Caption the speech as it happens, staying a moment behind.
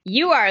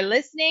You are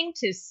listening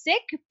to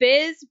Sick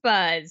Biz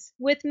Buzz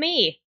with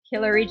me,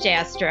 Hillary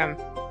Jastrom.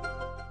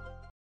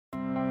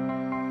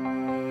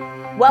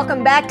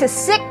 Welcome back to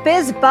Sick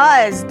Biz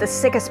Buzz, the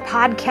sickest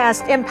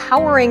podcast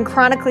empowering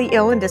chronically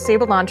ill and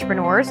disabled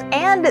entrepreneurs,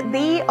 and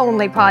the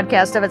only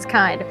podcast of its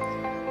kind.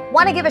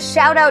 Want to give a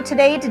shout out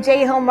today to J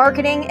Hill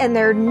Marketing and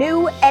their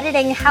new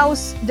editing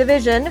house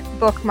division,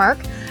 Bookmark.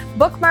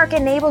 Bookmark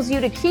enables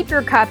you to keep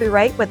your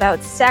copyright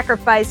without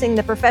sacrificing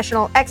the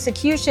professional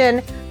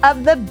execution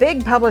of the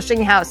big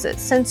publishing houses,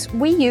 since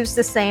we use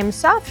the same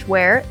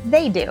software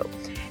they do.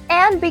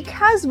 And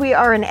because we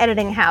are an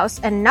editing house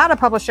and not a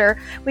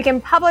publisher, we can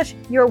publish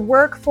your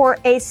work for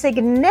a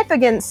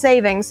significant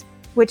savings,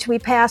 which we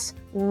pass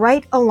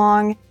right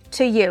along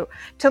to you.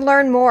 To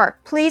learn more,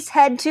 please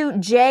head to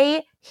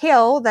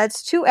jhill,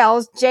 that's 2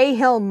 L's,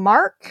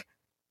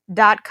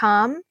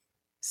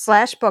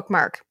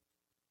 jhillmark.com/bookmark.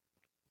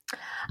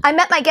 I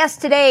met my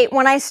guest today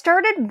when I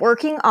started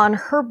working on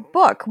her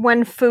book,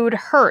 When Food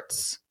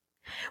Hurts,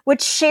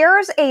 which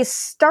shares a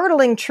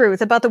startling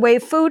truth about the way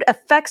food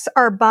affects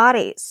our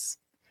bodies,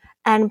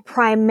 and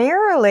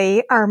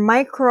primarily our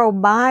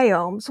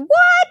microbiomes.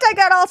 What? I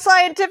got all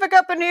scientific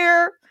up in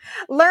here.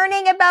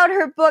 Learning about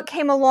her book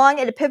came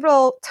along at a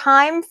pivotal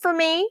time for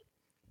me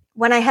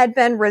when I had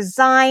been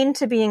resigned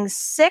to being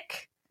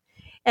sick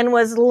and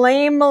was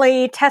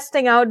lamely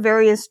testing out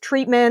various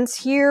treatments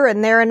here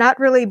and there and not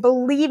really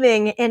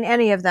believing in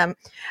any of them.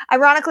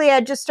 Ironically, I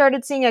had just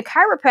started seeing a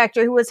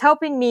chiropractor who was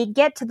helping me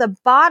get to the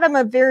bottom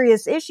of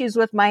various issues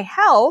with my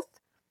health.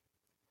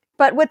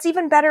 But what's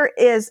even better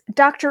is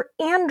Dr.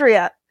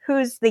 Andrea,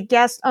 who's the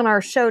guest on our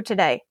show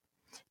today,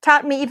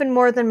 taught me even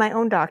more than my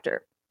own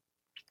doctor.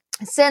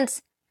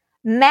 Since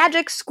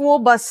magic school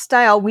bus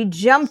style, we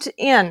jumped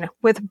in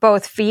with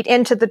both feet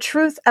into the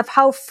truth of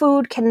how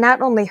food can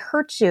not only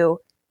hurt you,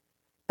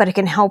 but it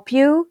can help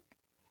you,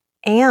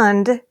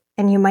 and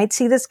you might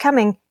see this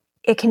coming,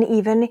 it can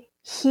even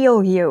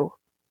heal you.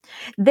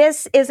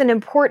 This is an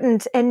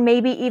important and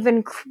maybe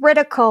even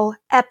critical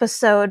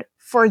episode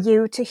for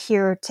you to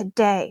hear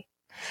today,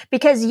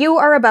 because you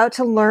are about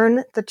to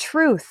learn the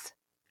truth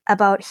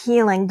about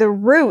healing, the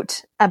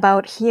root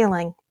about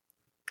healing.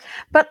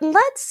 But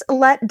let's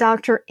let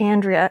Dr.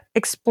 Andrea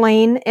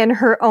explain in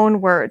her own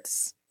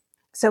words.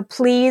 So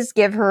please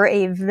give her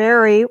a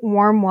very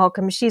warm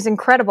welcome. She's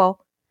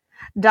incredible.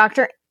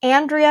 Dr.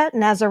 Andrea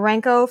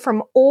Nazarenko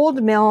from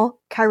Old Mill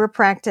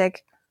Chiropractic.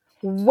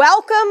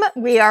 Welcome.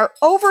 We are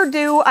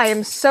overdue. I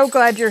am so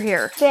glad you're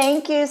here.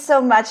 Thank you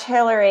so much,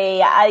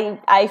 Hillary.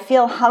 I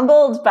feel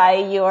humbled by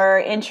your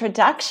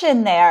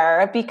introduction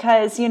there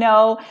because,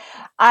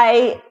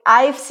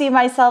 I see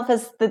myself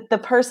as the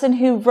person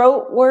who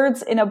wrote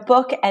words in a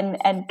book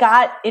and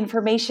got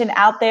information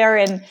out there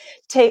and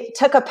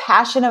took a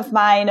passion of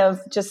mine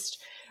of just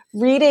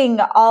reading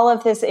all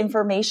of this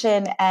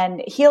information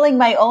and healing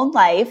my own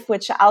life,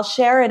 which I'll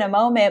share in a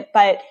moment.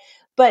 But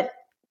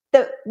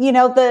the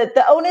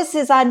onus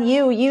is on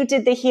you. You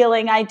did the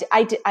healing. I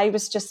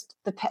was just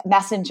the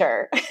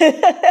messenger.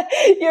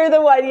 You're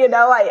the one,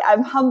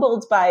 I'm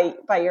humbled by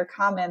your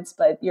comments,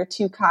 but you're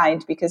too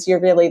kind because you're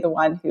really the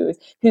one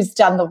who's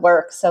done the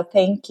work. So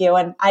thank you.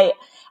 And I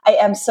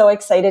am so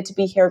excited to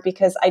be here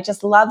because I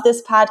just love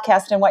this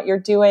podcast and what you're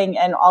doing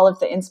and all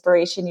of the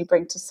inspiration you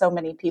bring to so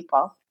many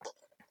people.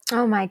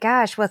 Oh my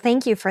gosh. Well,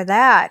 thank you for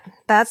that.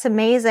 That's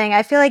amazing.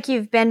 I feel like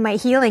you've been my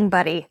healing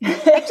buddy.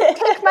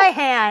 Take my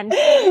hand.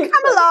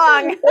 Come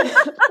along.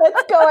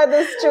 Let's go on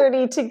this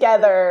journey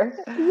together.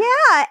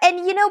 Yeah.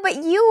 And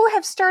but you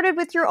have started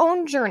with your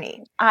own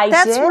journey.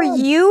 That's did. Where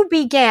you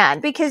began,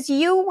 because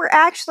you were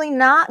actually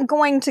not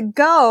going to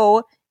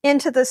go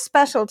into the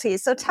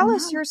specialties. So tell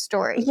us your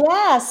story.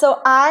 Yeah. So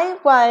I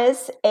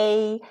was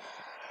a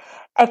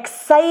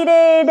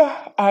excited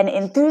and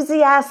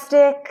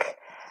enthusiastic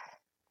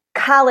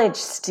college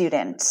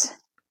student.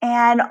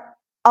 And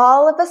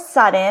all of a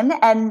sudden,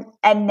 and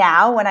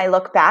now when I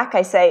look back,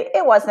 I say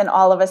it wasn't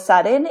all of a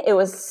sudden, it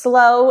was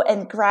slow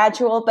and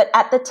gradual, but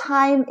at the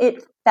time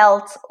it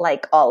felt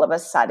like all of a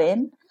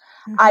sudden.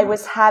 I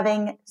was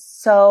having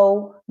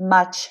so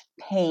much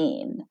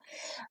pain.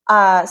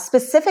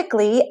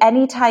 Specifically,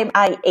 anytime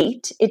I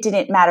ate, it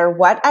didn't matter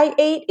what I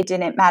ate, it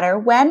didn't matter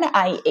when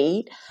I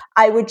ate,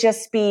 I would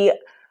just be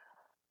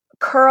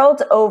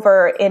curled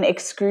over in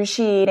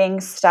excruciating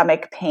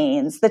stomach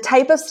pains, the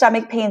type of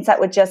stomach pains that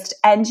would just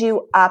end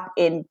you up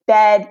in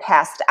bed,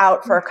 passed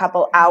out for a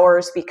couple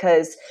hours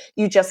because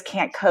you just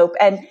can't cope.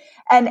 And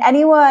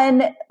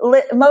anyone,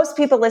 most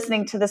people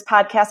listening to this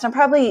podcast, I'm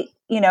probably,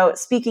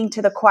 speaking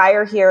to the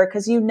choir here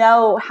because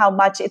how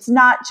much it's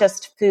not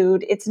just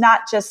food. It's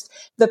not just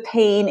the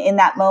pain in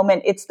that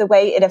moment. It's the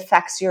way it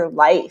affects your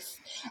life.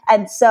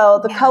 And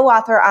so the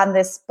co-author on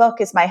this book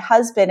is my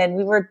husband, and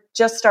we were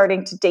just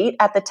starting to date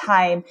at the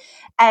time.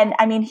 And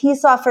I mean, he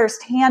saw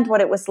firsthand what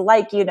it was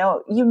like,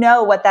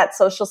 what that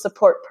social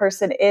support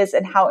person is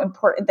and how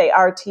important they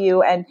are to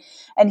you. And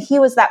he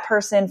was that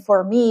person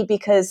for me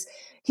because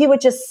he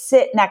would just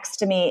sit next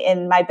to me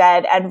in my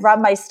bed and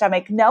rub my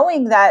stomach,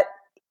 knowing that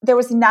there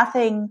was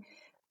nothing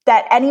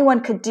that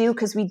anyone could do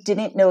because we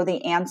didn't know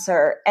the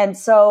answer. And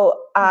so,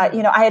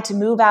 you know, I had to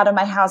move out of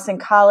my house in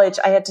college.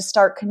 I had to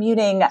start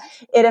commuting.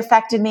 It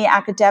affected me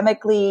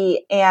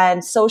academically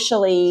and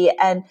socially,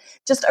 and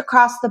just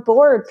across the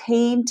board,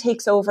 pain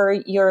takes over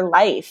your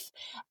life.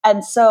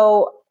 And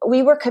so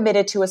we were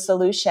committed to a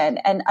solution.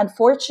 And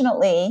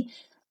unfortunately,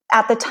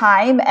 at the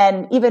time,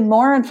 and even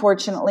more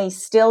unfortunately,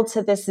 still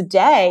to this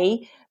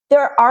day,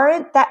 there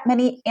aren't that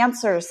many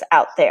answers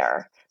out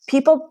there.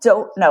 People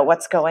don't know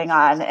what's going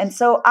on. And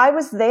so I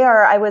was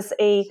there. I was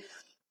a,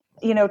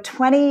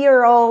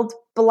 20-year-old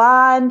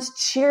blonde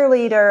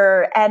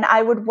cheerleader, and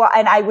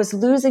I was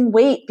losing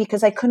weight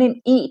because I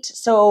couldn't eat.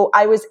 So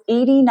I was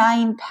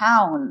 89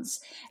 pounds,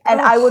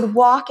 and I would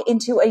walk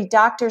into a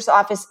doctor's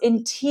office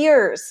in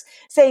tears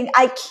saying,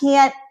 I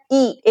can't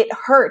eat. It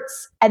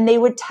hurts. And they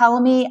would tell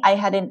me I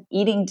had an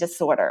eating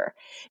disorder.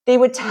 They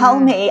would tell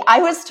me,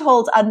 I was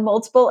told on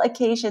multiple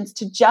occasions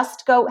to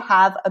just go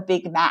have a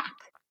Big Mac.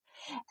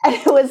 And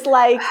it was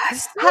like,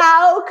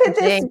 how could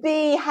this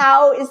be?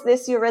 How is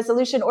this your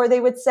resolution? Or they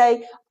would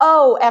say,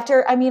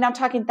 I'm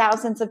talking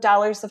thousands of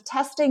dollars of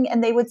testing.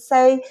 And they would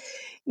say,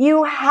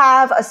 you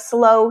have a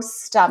slow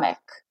stomach.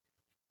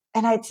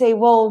 And I'd say,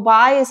 well,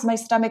 why is my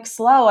stomach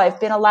slow?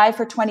 I've been alive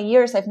for 20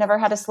 years. I've never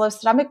had a slow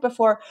stomach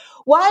before.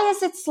 Why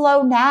is it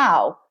slow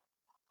now?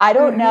 I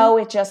don't know.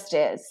 It just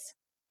is.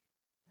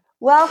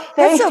 Well,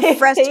 that's so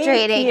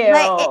frustrating. You.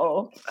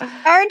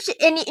 Aren't you,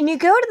 and you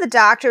go to the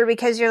doctor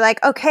because you're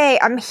like, okay,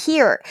 I'm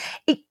here.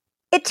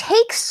 It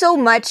takes so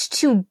much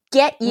to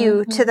get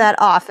you to that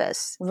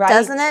office,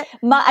 doesn't it?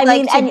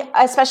 And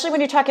especially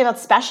when you're talking about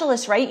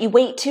specialists, right? You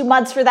wait 2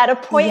 months for that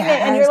appointment,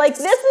 and you're like,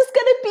 this is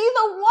going to be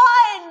the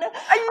one.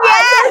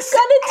 Yes,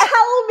 going to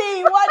tell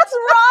me what's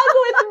wrong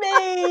with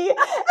me.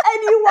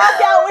 And you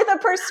walk out with a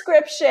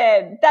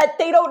prescription that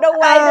they don't know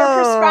why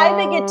they're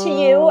prescribing it to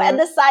you, and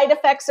the side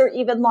effects are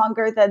even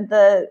longer than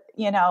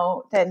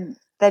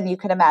than you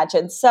can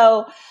imagine.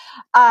 So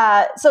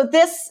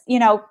this,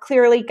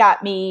 clearly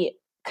got me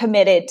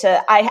committed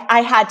to, I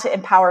had to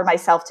empower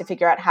myself to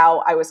figure out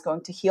how I was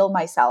going to heal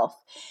myself.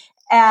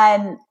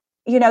 And,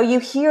 you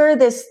hear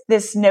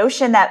this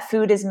notion that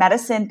food is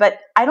medicine, but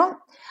I don't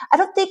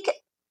think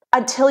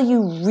until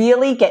you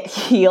really get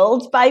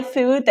healed by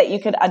food that you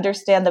can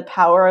understand the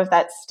power of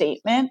that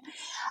statement.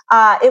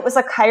 It was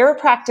a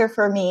chiropractor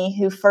for me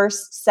who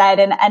first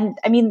said, and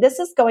I mean, this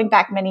is going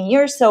back many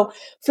years. So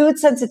food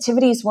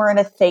sensitivities weren't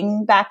a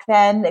thing back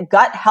then.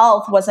 Gut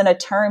health wasn't a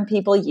term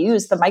people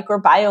used. The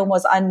microbiome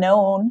was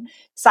unknown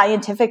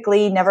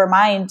scientifically, never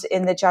mind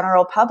in the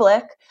general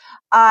public.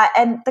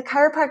 And the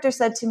chiropractor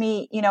said to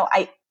me,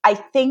 I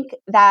think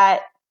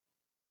that,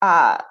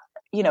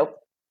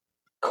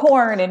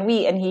 corn and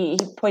wheat, and he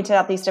pointed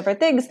out these different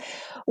things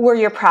were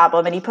your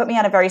problem. And he put me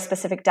on a very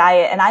specific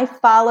diet, and I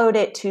followed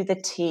it to the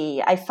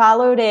T. I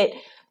followed it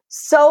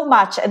so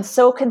much and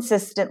so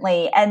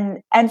consistently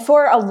and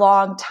for a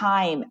long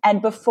time. And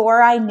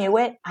before I knew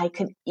it, I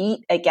could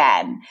eat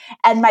again,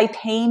 and my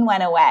pain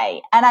went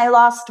away, and I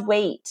lost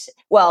weight.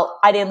 Well,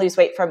 I didn't lose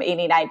weight from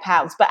 89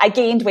 pounds, but I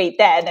gained weight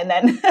then. And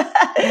then,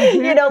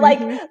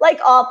 like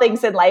all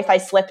things in life, I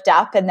slipped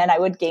up, and then I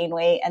would gain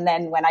weight. And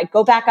then when I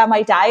go back on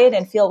my diet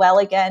and feel well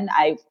again,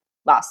 I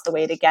lost the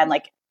weight again,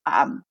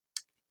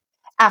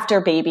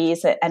 after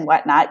babies and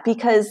whatnot,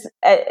 because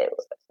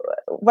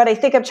what I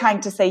think I'm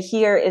trying to say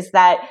here is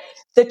that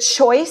the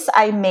choice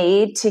I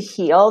made to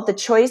heal, the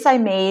choice I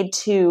made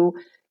to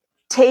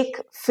take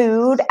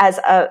food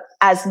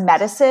as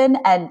medicine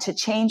and to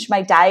change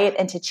my diet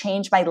and to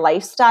change my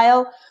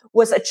lifestyle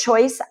was a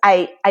choice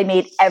I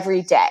made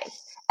every day.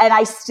 And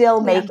I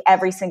still make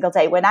every single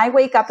day. When I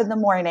wake up in the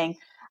morning,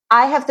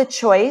 I have the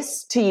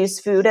choice to use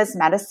food as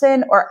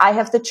medicine, or I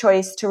have the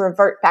choice to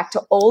revert back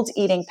to old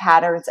eating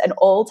patterns and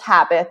old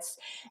habits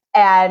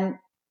and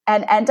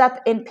end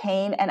up in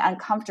pain and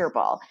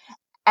uncomfortable.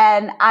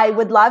 And I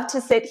would love to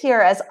sit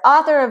here as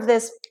author of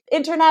this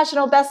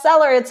international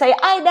bestseller and say,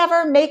 I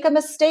never make a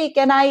mistake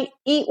and I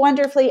eat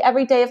wonderfully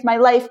every day of my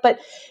life. But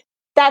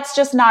that's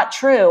just not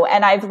true.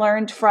 And I've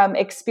learned from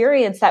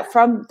experience that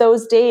from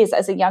those days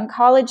as a young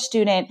college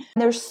student,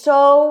 there's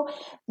so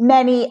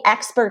many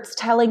experts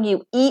telling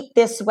you eat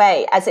this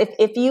way, as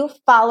if you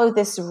follow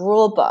this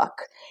rule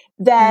book,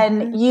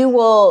 then you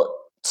will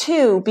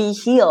too be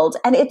healed.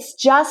 And it's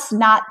just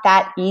not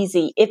that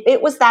easy. If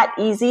it was that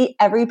easy,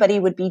 everybody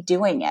would be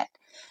doing it.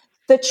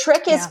 The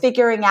trick is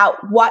figuring out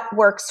what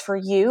works for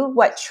you,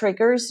 what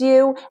triggers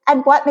you,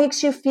 and what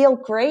makes you feel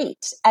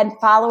great, and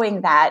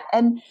following that.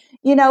 And,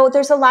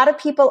 there's a lot of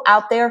people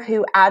out there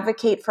who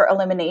advocate for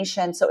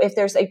elimination. So if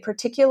there's a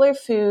particular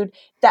food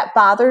that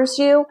bothers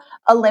you,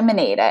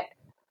 eliminate it.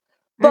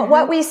 But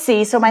what we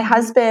see, so my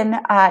husband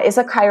is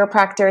a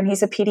chiropractor, and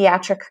he's a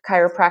pediatric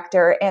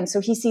chiropractor. And so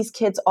he sees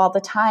kids all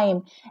the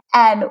time.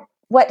 And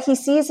what he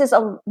sees is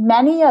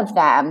many of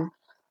them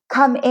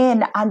come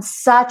in on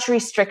such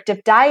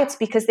restrictive diets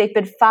because they've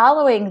been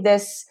following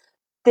this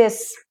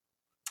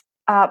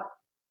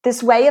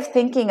way of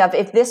thinking of,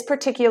 if this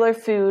particular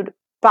food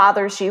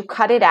bothers you,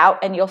 cut it out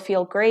and you'll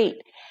feel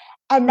great.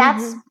 And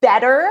that's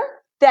better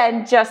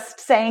than just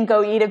saying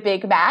go eat a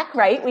Big Mac,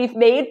 right? We've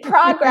made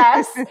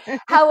progress.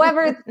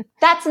 However,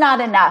 that's not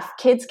enough.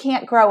 Kids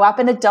can't grow up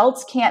and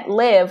adults can't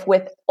live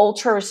with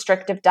ultra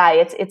restrictive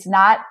diets. It's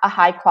not a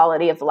high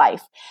quality of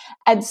life.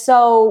 And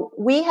so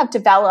we have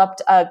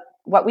developed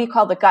what we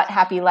call the Gut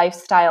Happy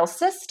Lifestyle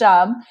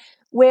System,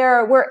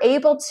 where we're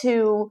able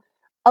to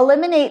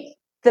eliminate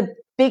the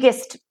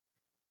biggest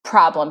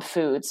problem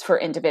foods for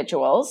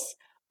individuals,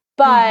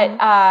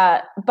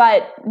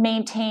 but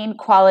maintain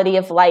quality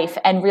of life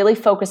and really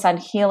focus on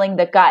healing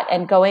the gut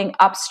and going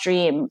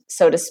upstream,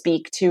 so to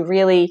speak, to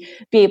really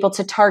be able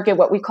to target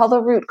what we call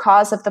the root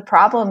cause of the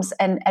problems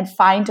and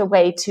find a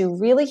way to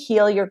really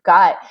heal your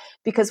gut.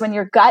 Because when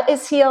your gut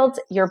is healed,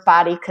 your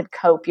body could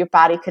cope, your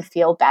body could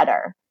feel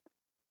better.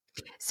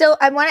 So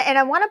I want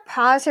to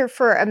pause here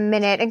for a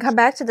minute and come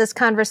back to this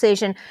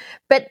conversation.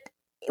 But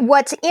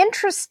what's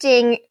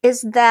interesting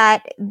is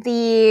that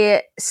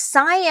the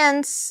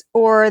science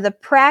or the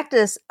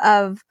practice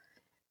of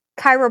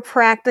the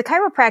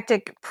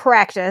chiropractic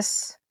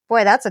practice,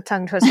 boy, that's a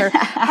tongue twister,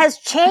 has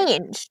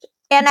changed.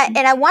 And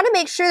I want to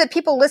make sure that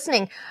people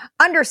listening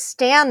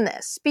understand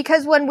this,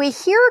 because when we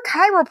hear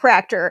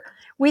chiropractor,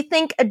 we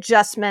think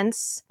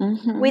adjustments.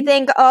 Mm-hmm. We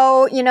think,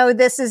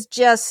 this is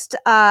just,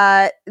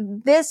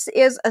 this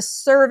is a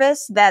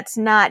service that's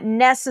not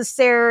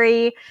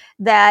necessary,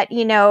 that,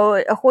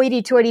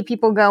 hoity-toity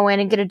people go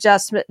in and get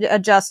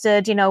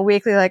adjusted,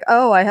 weekly, like,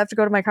 oh, I have to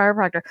go to my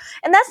chiropractor.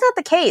 And that's not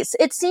the case.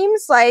 It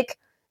seems like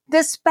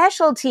this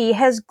specialty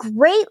has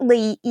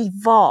greatly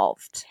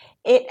evolved.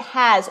 It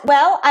has.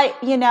 Well,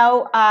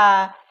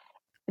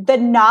 the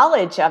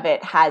knowledge of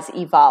it has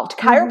evolved.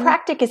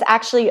 Chiropractic is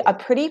actually a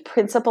pretty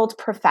principled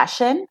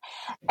profession,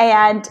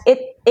 and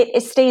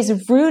it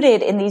stays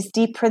rooted in these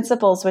deep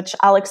principles, which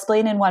I'll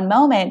explain in one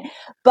moment.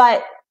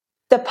 But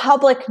the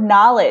public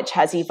knowledge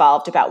has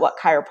evolved about what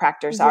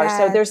chiropractors are. Yes.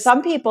 So there's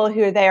some people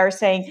who they are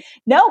saying,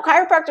 no,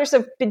 chiropractors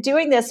have been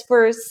doing this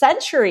for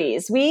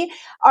centuries. We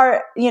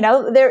are,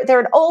 they're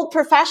an old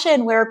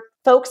profession where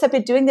folks have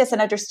been doing this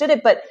and understood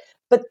it, but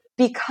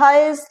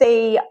because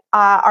they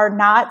are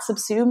not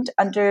subsumed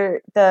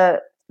under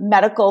the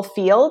medical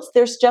field,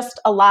 there's just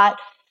a lot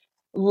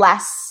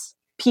less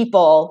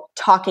people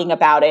talking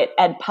about it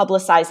and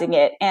publicizing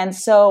it. And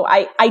so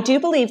I do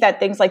believe that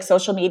things like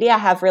social media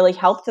have really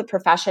helped the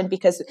profession,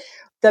 because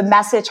the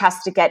message has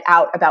to get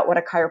out about what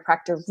a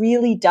chiropractor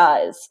really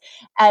does.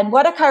 And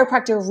what a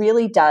chiropractor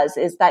really does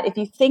is that if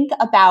you think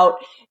about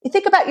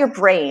your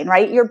brain,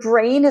 right? Your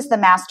brain is the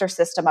master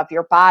system of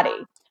your body.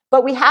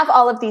 But we have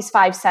all of these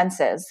five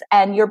senses,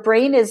 and your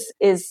brain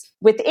is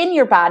within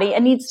your body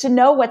and needs to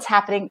know what's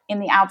happening in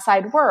the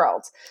outside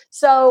world.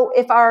 So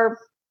if our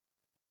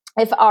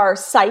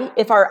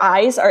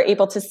eyes are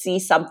able to see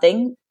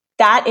something,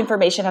 that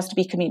information has to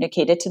be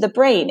communicated to the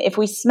brain. If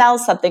we smell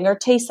something or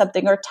taste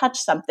something or touch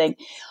something,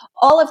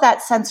 all of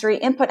that sensory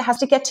input has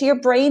to get to your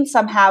brain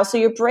somehow, so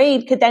your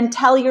brain could then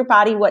tell your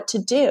body what to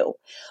do.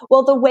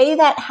 Well, the way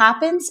that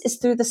happens is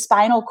through the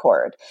spinal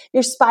cord.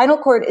 Your spinal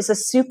cord is a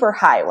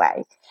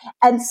superhighway.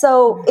 And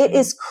so it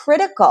is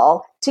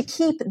critical to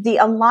keep the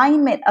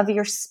alignment of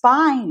your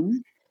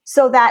spine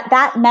so that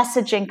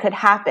messaging could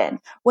happen.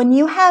 When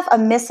you have a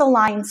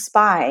misaligned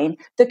spine,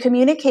 the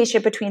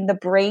communication between the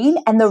brain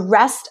and the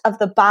rest of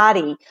the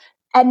body,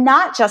 and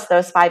not just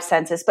those five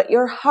senses, but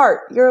your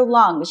heart, your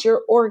lungs,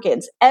 your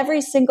organs,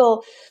 every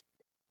single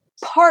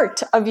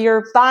part of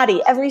your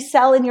body, every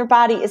cell in your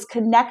body is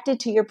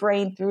connected to your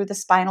brain through the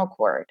spinal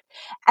cord.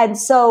 And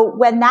so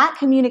when that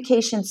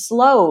communication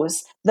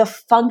slows, the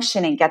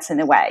functioning gets in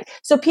the way.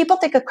 So people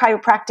think of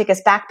chiropractic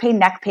as back pain,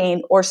 neck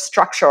pain, or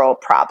structural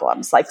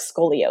problems like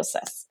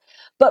scoliosis.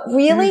 But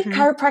really,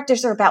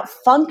 chiropractors are about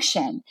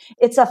function.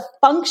 It's a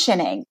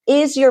functioning.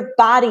 Is your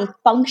body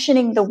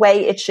functioning the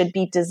way it should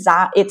be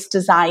designed? It's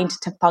designed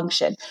to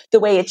function the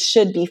way it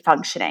should be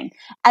functioning.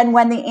 And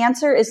when the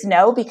answer is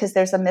no, because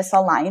there's a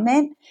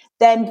misalignment,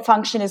 then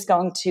function is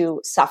going to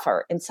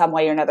suffer in some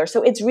way or another.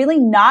 So it's really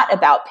not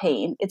about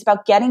pain. It's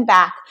about getting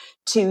back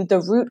to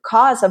the root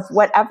cause of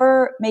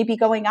whatever may be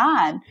going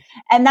on.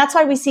 And that's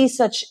why we see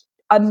such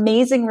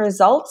amazing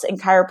results in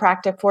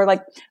chiropractic for,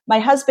 like, my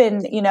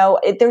husband,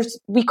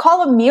 we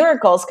call them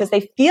miracles because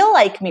they feel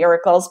like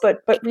miracles, but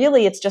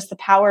really it's just the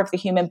power of the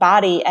human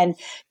body and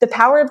the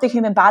power of the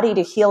human body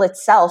to heal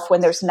itself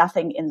when there's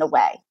nothing in the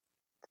way.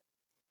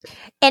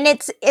 And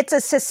it's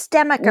a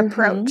systemic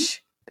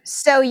approach.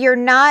 So you're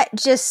not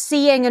just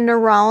seeing a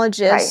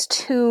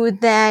neurologist who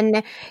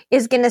then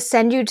is going to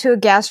send you to a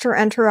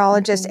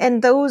gastroenterologist,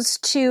 and those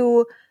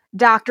two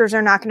doctors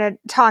are not going to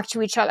talk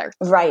to each other.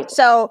 Right.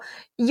 So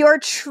you're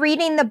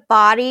treating the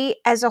body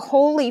as a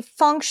wholly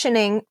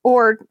functioning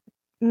or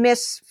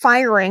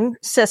misfiring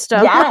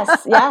system.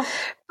 Yes, yeah.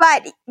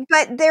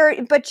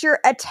 but you're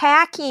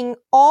attacking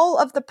all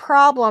of the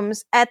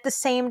problems at the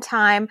same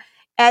time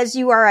as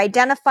you are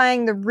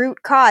identifying the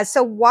root cause.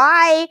 So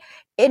why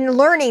in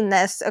learning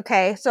this,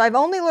 okay, so I've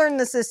only learned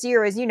this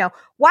year, as you know,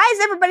 why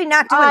is everybody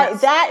not doing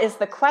this? That is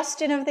the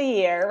question of the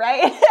year,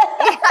 right? That's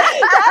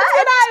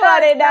what I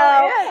want to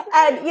know.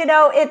 And, you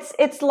know,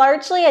 it's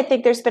largely, I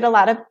think there's been a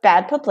lot of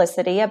bad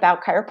publicity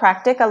about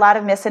chiropractic, a lot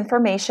of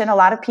misinformation. A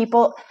lot of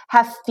people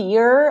have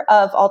fear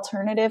of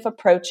alternative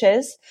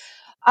approaches.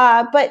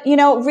 But, you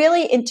know,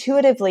 really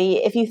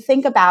intuitively, if you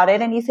think about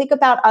it and you think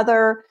about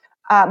other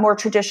more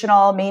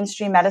traditional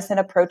mainstream medicine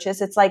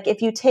approaches, it's like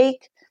if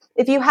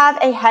you have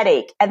a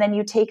headache and then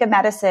you take a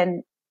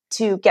medicine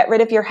to get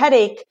rid of your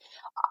headache,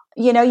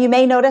 you know, you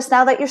may notice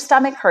now that your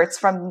stomach hurts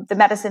from the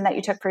medicine that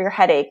you took for your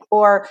headache,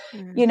 or,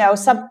 you know,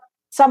 some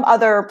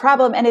other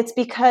problem. And it's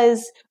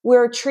because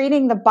we're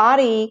treating the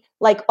body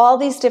like all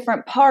these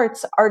different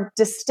parts are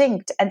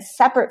distinct and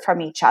separate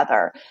from each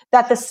other,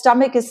 that the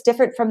stomach is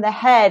different from the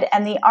head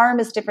and the arm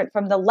is different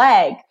from the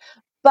leg.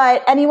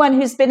 But anyone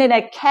who's been in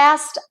a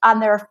cast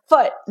on their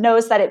foot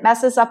knows that it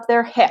messes up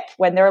their hip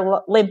when they're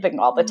limping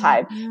all the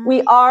time. Mm-hmm.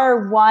 We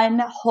are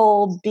one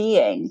whole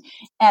being.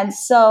 And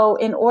so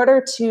in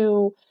order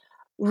to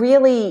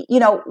really, you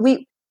know,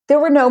 there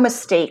were no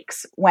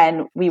mistakes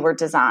when we were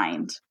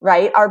designed,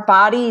 right? Our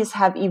bodies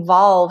have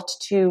evolved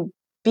to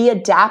be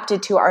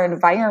adapted to our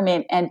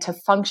environment and to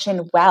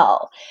function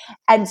well.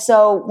 And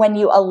so when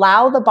you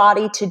allow the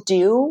body to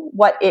do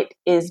what it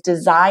is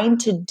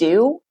designed to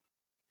do,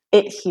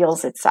 it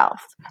heals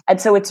itself.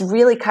 And so it's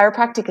really,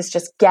 chiropractic is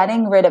just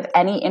getting rid of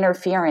any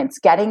interference,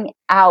 getting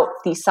out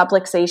these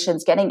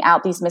subluxations, getting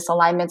out these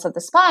misalignments of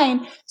the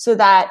spine so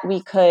that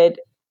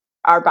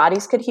our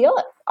bodies could heal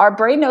it. Our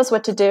brain knows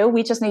what to do.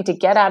 We just need to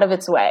get out of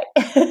its way.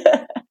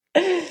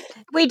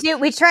 We do.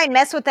 We try and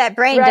mess with that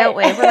brain, right? Don't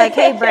we? We're like,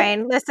 hey,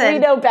 brain, listen. We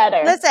know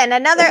better. Listen,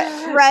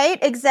 right?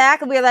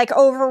 Exactly. We're like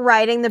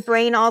overriding the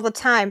brain all the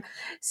time.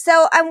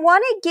 So I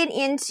want to get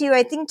into,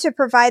 I think, to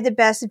provide the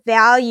best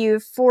value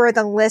for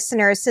the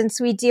listeners,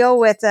 since we deal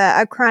with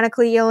a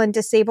chronically ill and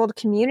disabled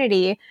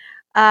community.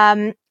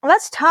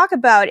 Let's talk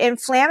about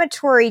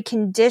inflammatory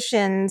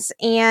conditions.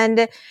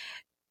 And,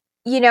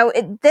 you know,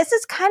 this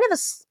is kind of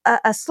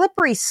a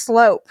slippery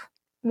slope.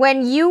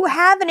 When you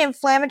have an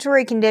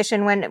inflammatory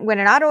condition, when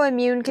an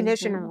autoimmune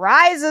condition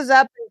rises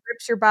up and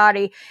grips your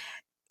body,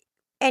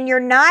 and you're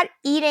not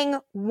eating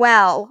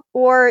well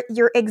or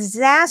you're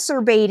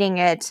exacerbating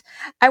it,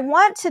 I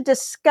want to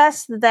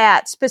discuss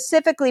that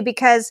specifically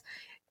because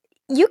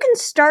you can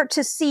start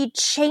to see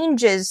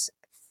changes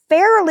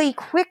fairly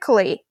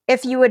quickly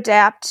if you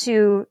adapt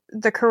to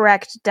the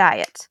correct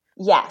diet.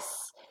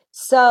 Yes.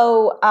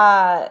 So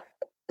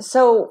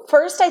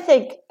first, I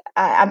think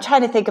I'm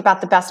trying to think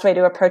about the best way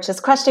to approach this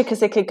question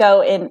because it could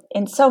go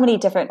in so many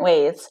different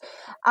ways.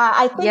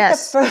 I think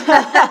yes. Not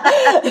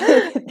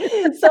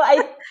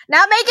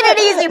making it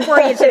easy for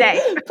you today.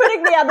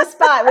 Putting me on the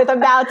spot with a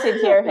mountain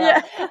here.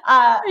 Yeah.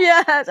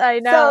 Yes, I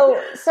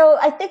know. So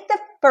I think the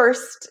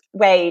first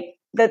way,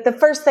 the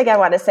first thing I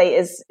want to say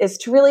is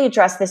to really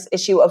address this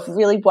issue of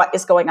really what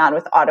is going on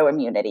with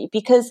autoimmunity.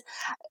 Because,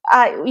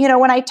 you know,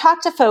 when I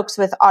talk to folks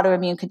with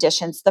autoimmune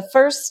conditions, the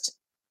first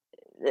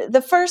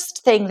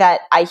thing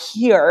that I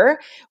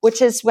hear,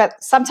 which is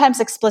what sometimes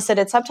explicit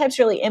and sometimes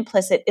really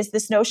implicit, is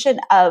this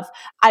notion of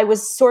I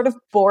was sort of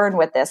born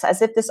with this,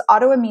 as if this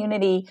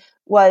autoimmunity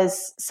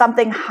was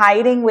something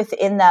hiding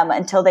within them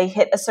until they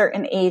hit a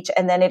certain age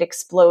and then it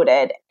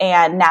exploded.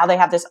 And now they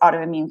have this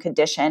autoimmune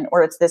condition,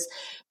 or it's this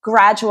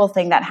gradual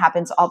thing that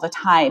happens all the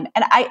time.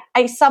 And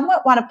I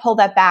somewhat want to pull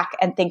that back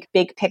and think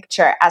big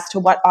picture as to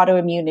what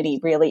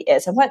autoimmunity really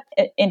is and what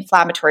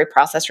inflammatory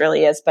process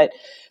really is. But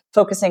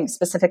focusing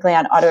specifically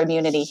on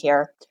autoimmunity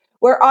here,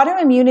 where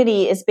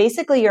autoimmunity is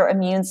basically your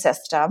immune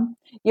system.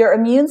 Your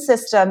immune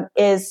system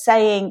is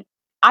saying,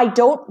 I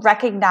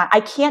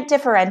can't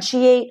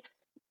differentiate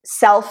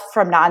self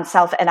from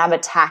non-self, and I'm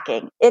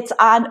attacking. It's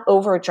on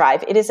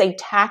overdrive. It is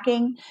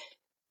attacking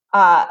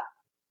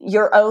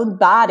your own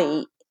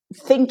body,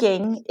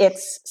 thinking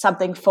it's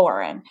something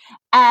foreign.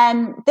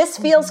 And this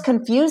feels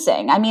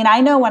confusing. I mean,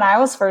 I know when I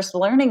was first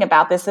learning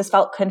about this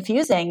felt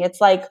confusing.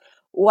 It's like,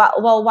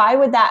 well, why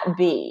would that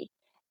be?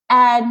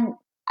 And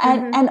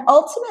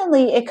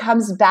ultimately it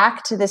comes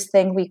back to this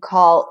thing we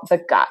call the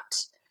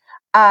gut.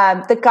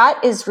 The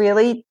gut is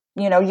really,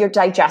 you know, your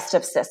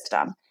digestive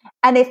system.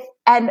 And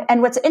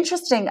what's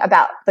interesting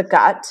about the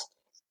gut,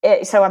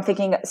 so I'm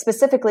thinking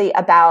specifically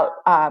about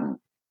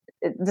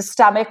the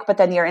stomach, but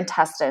then your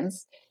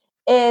intestines,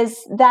 is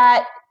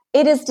that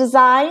it is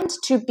designed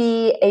to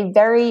be a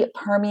very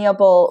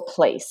permeable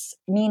place,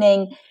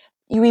 meaning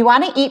we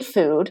want to eat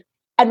food,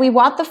 and we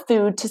want the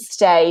food to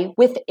stay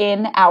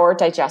within our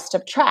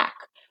digestive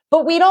tract.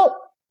 But we don't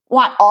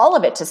want all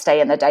of it to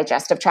stay in the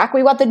digestive tract.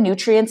 We want the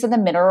nutrients and the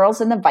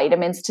minerals and the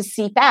vitamins to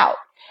seep out.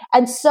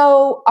 And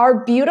so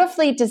our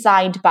beautifully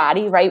designed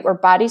body, right, where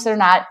bodies are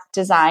not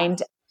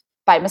designed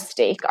by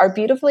mistake, our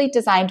beautifully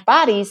designed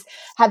bodies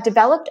have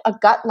developed a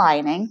gut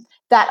lining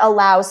that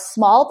allows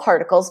small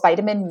particles,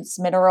 vitamins,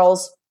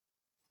 minerals,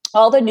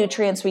 all the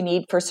nutrients we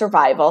need for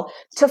survival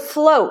to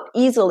float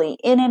easily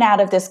in and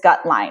out of this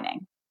gut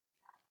lining.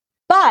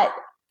 But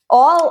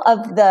all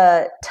of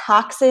the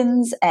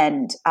toxins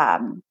and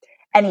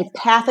any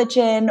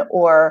pathogen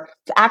or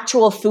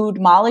actual food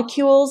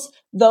molecules,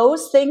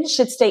 those things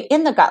should stay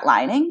in the gut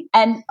lining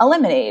and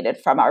eliminated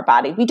from our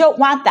body. We don't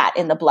want that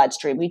in the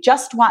bloodstream. We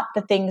just want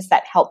the things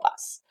that help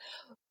us.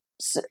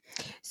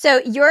 So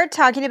you're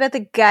talking about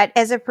the gut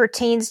as it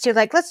pertains to,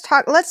 like,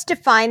 let's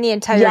define the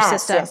entire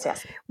system.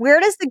 Yes. Where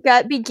does the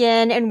gut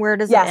begin and where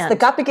does it end? Yes, the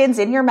gut begins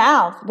in your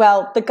mouth.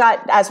 Well, the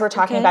gut, as we're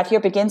talking about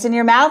here, begins in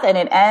your mouth and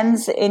it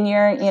ends in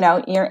your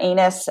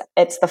anus.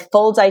 It's the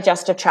full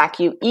digestive tract.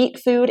 You eat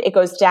food, it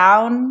goes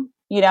down,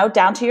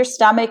 down to your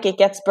stomach, it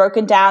gets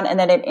broken down, and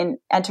then it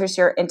enters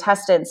your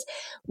intestines.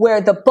 Where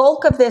the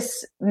bulk of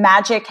this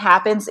magic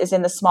happens is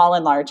in the small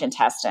and large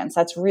intestines.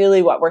 That's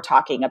really what we're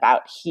talking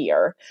about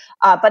here.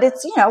 But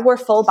it's, we're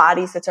full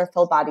bodies. It's our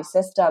full body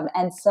system.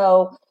 And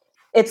so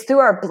it's through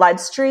our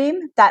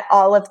bloodstream that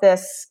all of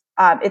this,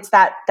 it's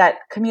that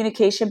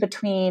communication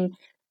between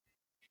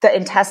the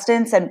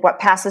intestines and what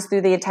passes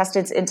through the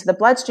intestines into the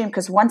bloodstream.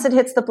 Because once it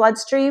hits the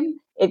bloodstream,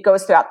 it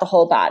goes throughout the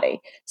whole body.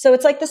 So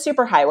it's like the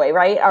superhighway,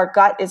 right? Our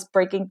gut is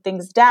breaking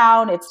things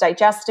down, it's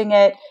digesting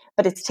it,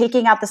 but it's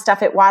taking out the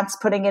stuff it wants,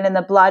 putting it in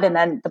the blood, and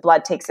then the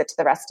blood takes it to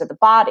the rest of the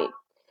body.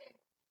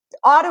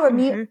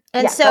 Autoimmune.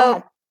 And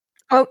so,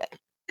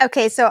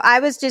 okay, so I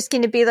was just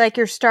going to be like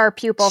your star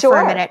pupil for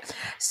a minute.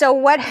 So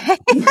what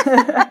happens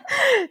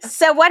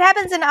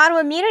in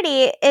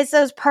autoimmunity is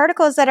those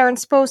particles that aren't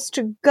supposed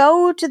to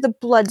go to the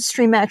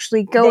bloodstream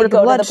actually go to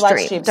the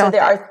bloodstream. So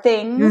there are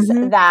things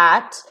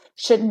that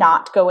should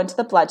not go into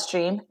the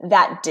bloodstream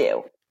that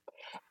do.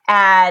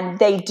 And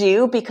they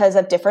do because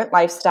of different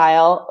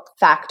lifestyle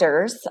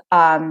factors.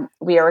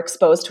 We are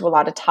exposed to a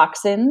lot of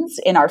toxins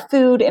in our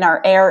food, in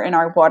our air, in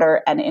our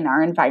water, and in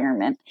our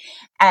environment.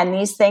 And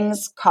these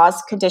things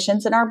cause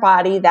conditions in our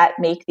body that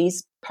make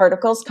these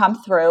particles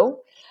come through,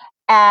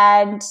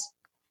 and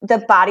the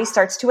body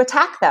starts to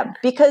attack them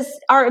because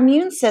our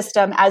immune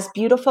system, as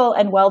beautiful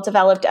and well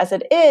developed as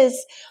it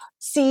is,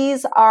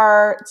 sees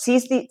our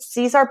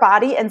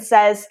body and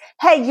says,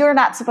 "Hey, you're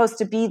not supposed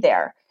to be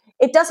there."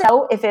 It doesn't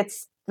know if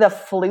it's the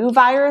flu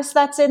virus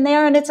that's in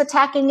there and it's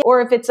attacking it,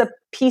 or if it's a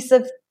piece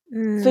of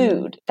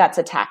food that's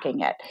attacking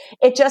it.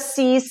 It just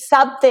sees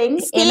something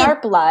in our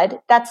blood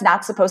that's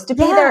not supposed to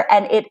be there,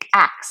 and it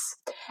acts.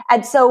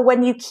 And so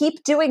when you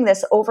keep doing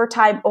this over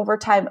time,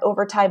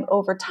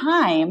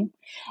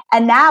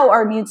 and now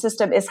our immune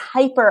system is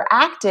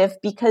hyperactive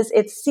because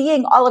it's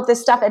seeing all of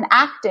this stuff and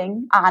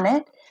acting on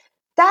it,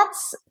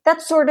 that's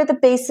sort of the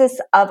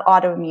basis of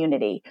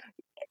autoimmunity.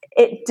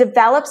 It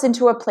develops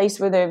into a place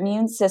where the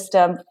immune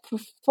system,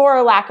 for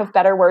a lack of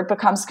better word,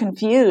 becomes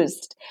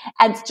confused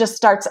and just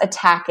starts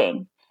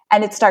attacking.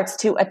 And it starts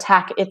to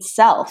attack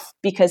itself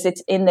because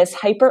it's in this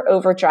hyper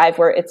overdrive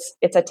where it's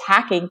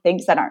attacking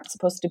things that aren't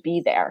supposed to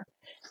be there.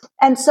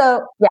 And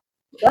so,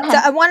 So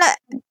I want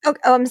to,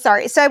 I'm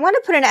sorry. So I want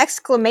to put an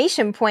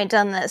exclamation point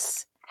on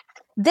this.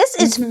 This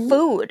is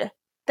food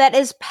that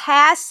is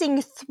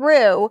passing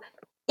through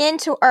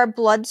into our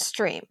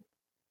bloodstream.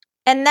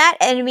 And that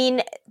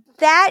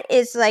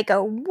is like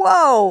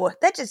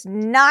that just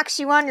knocks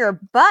you on your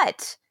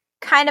butt,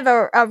 kind of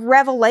a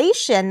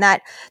revelation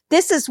that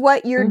this is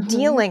what you're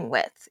dealing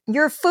with.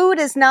 Your food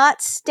is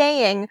not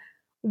staying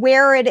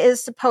where it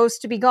is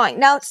supposed to be going.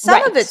 Now,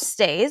 some of it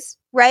stays,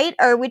 right?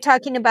 Are we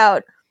talking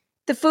about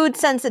the food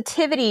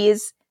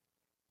sensitivities?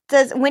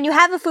 When you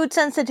have a food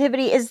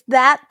sensitivity, is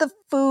that the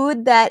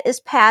food that is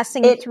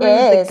passing through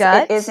the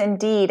gut? It is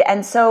indeed.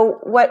 And so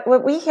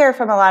what we hear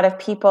from a lot of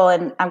people,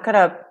 and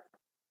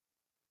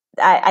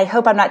I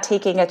hope I'm not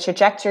taking a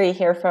trajectory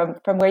here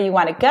from where you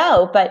want to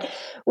go, but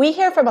we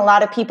hear from a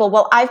lot of people,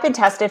 well, I've been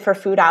tested for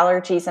food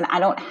allergies and I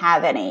don't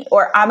have any,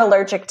 or I'm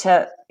allergic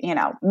to,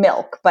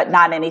 milk, but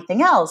not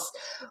anything else.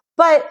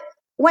 But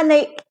when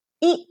they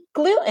eat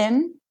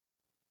gluten,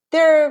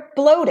 they're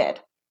bloated.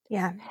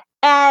 Yeah.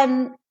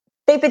 And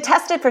they've been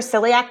tested for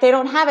celiac. They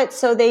don't have it.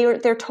 So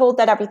they're told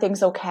that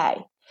everything's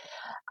okay.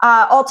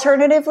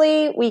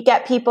 Alternatively, we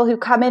get people who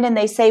come in and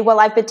they say, well,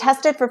 I've been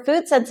tested for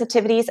food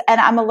sensitivities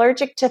and I'm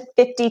allergic to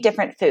 50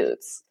 different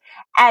foods.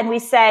 And we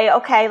say,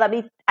 okay,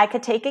 I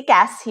could take a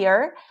guess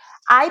here.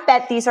 I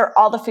bet these are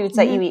all the foods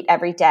that you eat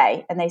every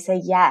day. And they say,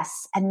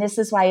 yes. And this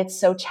is why it's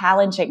so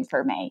challenging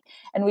for me.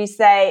 And we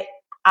say,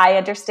 I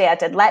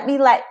understand. And let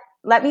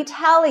me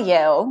tell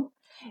you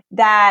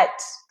that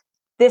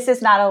this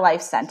is not a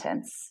life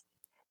sentence.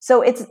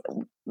 So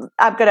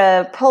I'm going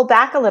to pull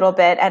back a little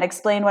bit and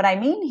explain what I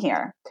mean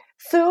here.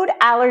 Food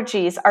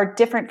allergies are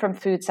different from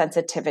food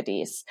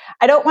sensitivities.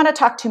 I don't want to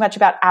talk too much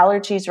about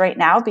allergies right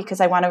now because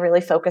I want to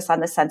really focus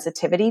on the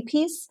sensitivity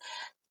piece.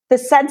 The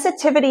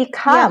sensitivity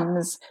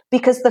comes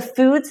because the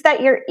foods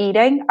that you're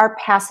eating are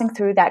passing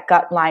through that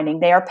gut lining.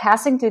 They are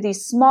passing through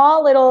these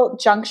small little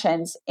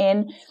junctions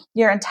in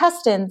your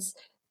intestines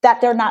that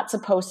they're not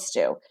supposed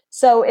to.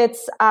 So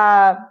it's,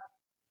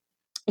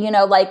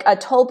 like a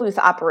toll booth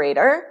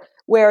operator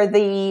where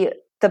the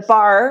the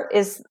bar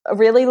is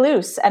really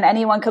loose and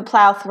anyone could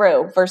plow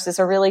through versus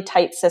a really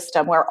tight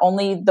system where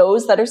only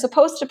those that are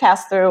supposed to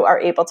pass through are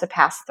able to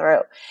pass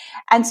through.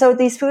 And so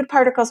these food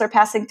particles are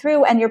passing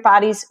through and your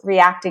body's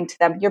reacting to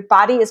them. Your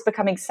body is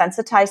becoming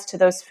sensitized to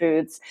those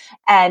foods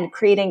and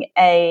creating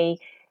a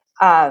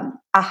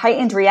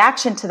heightened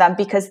reaction to them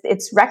because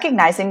it's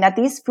recognizing that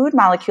these food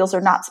molecules are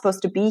not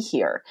supposed to be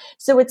here.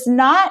 So it's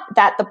not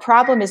that the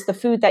problem is the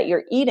food that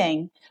you're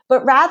eating,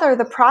 but rather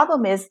the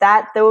problem is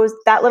that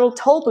that little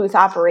toll booth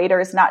operator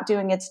is not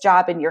doing its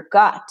job in your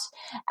gut.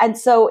 And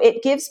so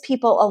it gives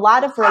people a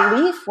lot of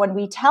relief when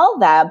we tell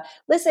them,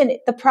 listen,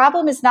 the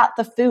problem is not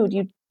the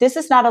food. This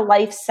is not a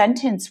life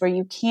sentence where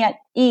you can't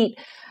eat,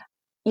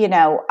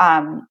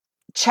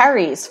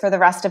 cherries for the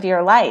rest of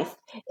your life.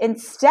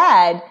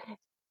 Instead,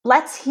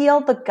 let's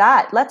heal the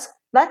gut. Let's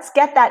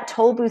get that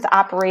toll booth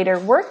operator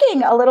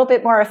working a little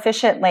bit more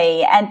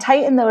efficiently and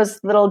tighten those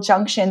little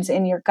junctions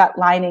in your gut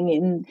lining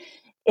in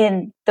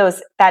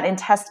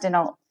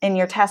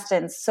your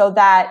intestines so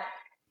that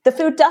the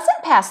food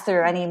doesn't pass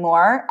through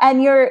anymore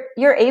and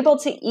you're able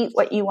to eat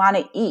what you want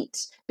to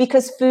eat,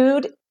 because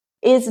food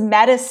is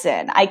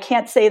medicine. I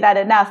can't say that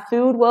enough.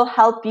 Food will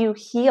help you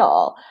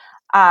heal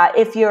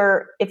if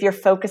you're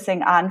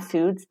focusing on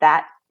foods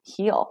that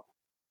heal.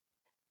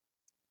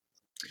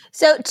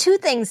 So 2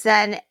 things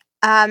then,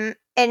 and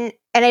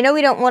I know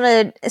we don't want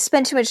to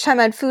spend too much time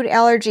on food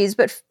allergies,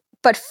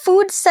 but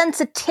food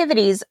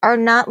sensitivities are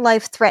not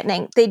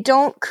life-threatening. They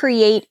don't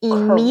create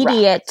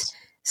immediate Correct.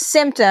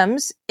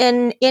 symptoms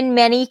in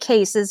many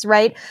cases,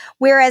 right?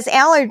 Whereas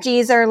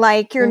allergies are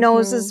like your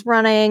nose is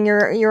running,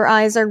 your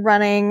eyes are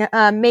running,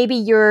 maybe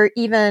you're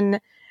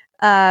even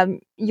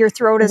your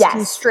throat is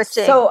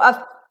constricting.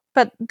 So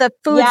but the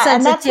food sensitivities,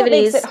 and that's what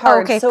makes it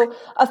hard. Okay. So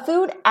a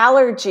food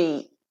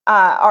allergy,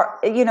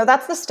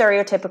 that's the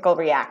stereotypical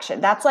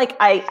reaction. That's like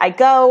I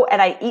go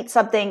and I eat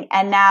something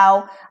and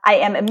now I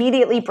am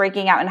immediately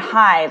breaking out in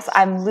hives.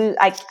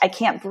 I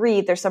can't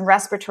breathe. There's some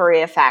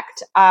respiratory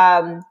effect.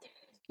 I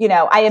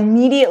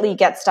immediately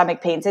get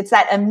stomach pains. It's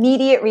that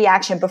immediate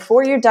reaction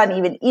before you're done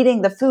even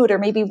eating the food, or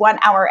maybe 1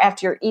 hour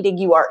after you're eating,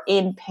 you are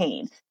in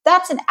pain.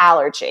 That's an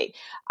allergy.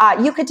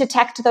 You could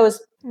detect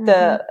those.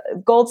 The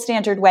gold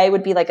standard way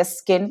would be like a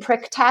skin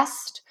prick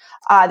test.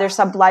 There's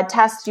some blood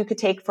tests you could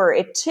take for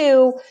it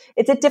too.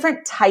 It's a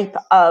different type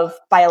of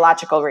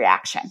biological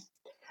reaction.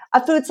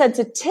 A food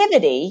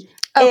sensitivity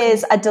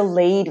is a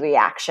delayed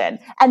reaction.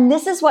 And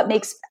this is what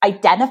makes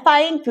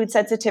identifying food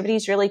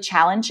sensitivities really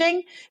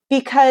challenging,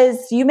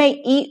 because you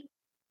may eat,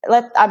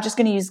 I'm just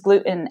going to use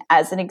gluten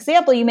as an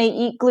example. You may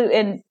eat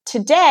gluten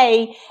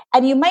today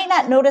and you might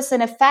not notice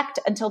an effect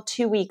until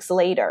 2 weeks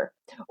later,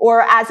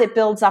 or as it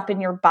builds up in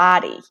your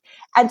body.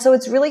 And so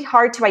it's really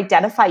hard to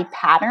identify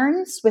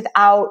patterns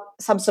without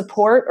some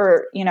support,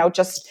 or,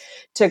 just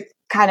to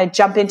kind of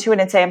jump into it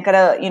and say, I'm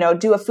going to,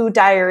 do a food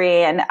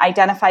diary and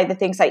identify the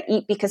things I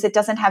eat, because it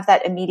doesn't have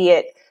that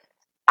immediate,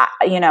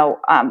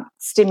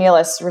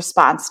 stimulus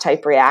response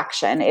type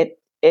reaction.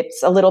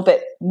 It's a little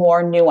bit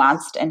more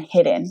nuanced and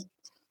hidden.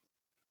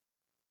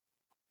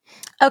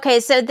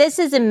 Okay, so this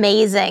is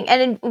amazing.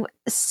 And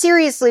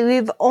seriously,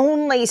 we've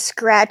only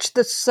scratched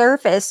the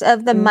surface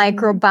of the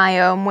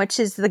microbiome, which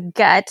is the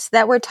gut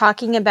that we're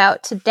talking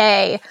about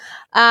today.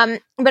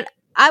 But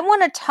I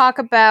want to talk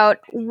about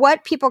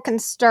what people can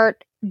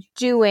start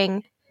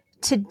doing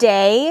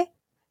today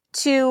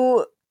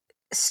to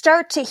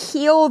start to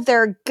heal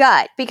their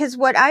gut. Because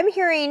what I'm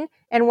hearing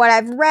and what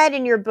I've read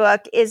in your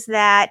book is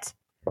that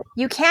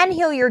you can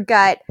heal your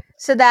gut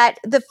so that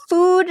the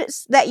food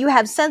that you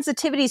have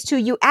sensitivities to,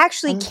 you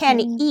actually can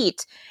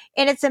eat.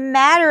 And it's a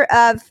matter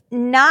of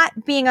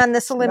not being on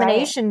this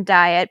elimination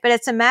diet, but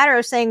it's a matter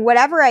of saying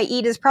whatever I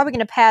eat is probably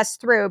going to pass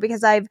through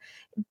because I've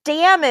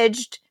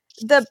damaged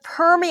the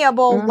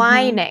permeable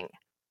lining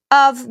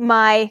of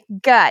my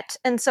gut.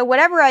 And so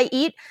whatever I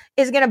eat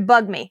is going to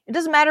bug me. It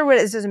doesn't matter what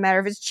it is. It doesn't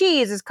matter if it's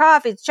cheese, it's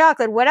coffee, it's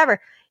chocolate,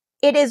 whatever.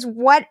 It is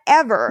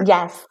whatever.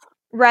 Yes.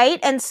 Right?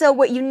 And so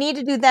what you need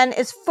to do then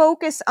is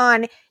focus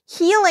on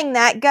healing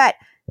that gut.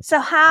 So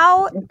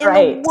how in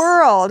the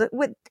world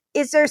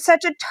is there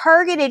such a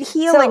targeted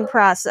healing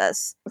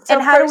process?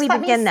 And how do we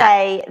begin that?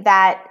 Say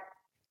that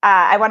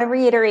I want to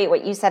reiterate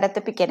what you said at the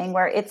beginning,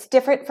 where it's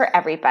different for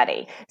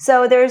everybody.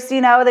 So there's,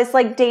 this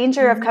like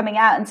danger of coming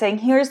out and saying,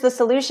 here's the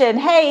solution.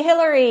 Hey,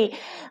 Hillary,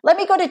 let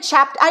me go to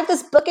I have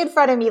this book in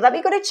front of me. Let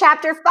me go to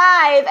chapter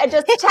 5 and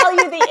just tell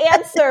you the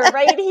answer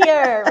right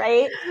here.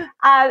 Right.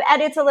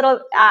 And it's a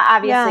little,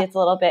 obviously it's a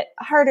little bit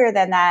harder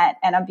than that.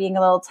 And I'm being a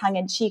little tongue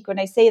in cheek when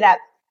I say that,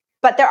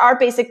 but there are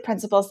basic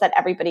principles that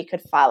everybody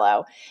could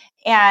follow.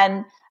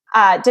 And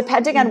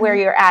depending on where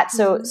you're at.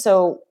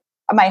 So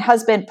my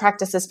husband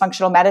practices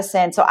functional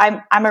medicine. So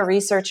I'm a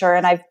researcher,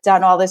 and I've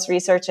done all this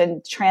research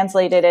and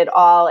translated it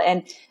all.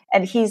 And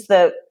he's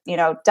the,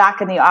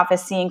 doc in the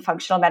office seeing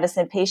functional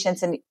medicine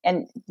patients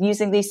and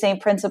using these same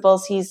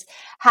principles. He's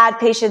had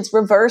patients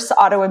reverse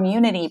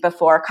autoimmunity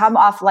before, come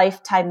off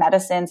lifetime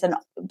medicines and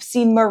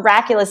seen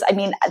miraculous. I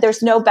mean,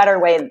 there's no better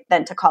way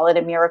than to call it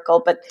a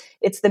miracle, but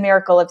it's the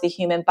miracle of the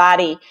human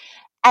body.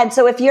 And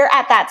so if you're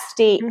at that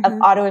state of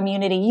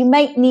autoimmunity, you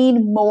might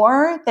need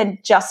more than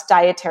just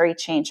dietary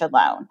change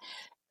alone.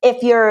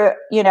 If you're,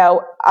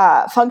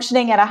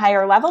 functioning at a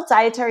higher level,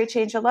 dietary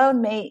change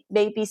alone may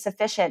be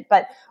sufficient.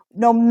 But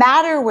no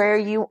matter where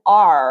you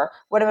are,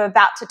 what I'm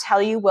about to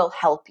tell you will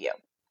help you.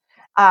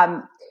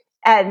 And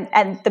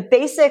the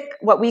basic,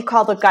 what we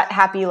call the gut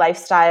happy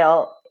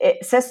lifestyle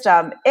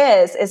system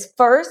is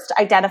first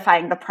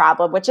identifying the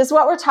problem, which is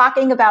what we're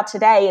talking about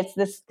today. It's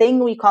this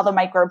thing we call the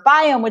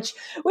microbiome, which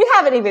we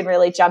haven't even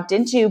really jumped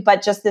into,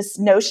 but just this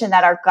notion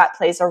that our gut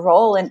plays a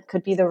role and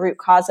could be the root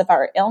cause of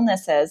our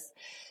illnesses.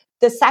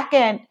 The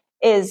second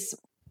is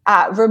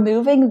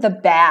removing the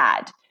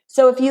bad.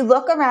 So if you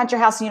look around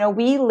your house,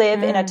 we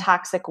live in a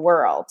toxic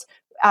world.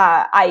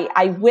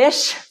 I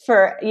wish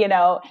for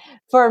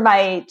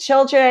my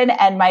children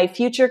and my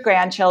future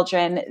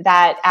grandchildren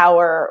that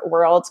our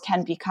world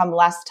can become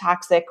less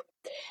toxic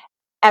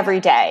every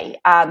day.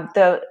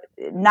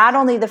 Not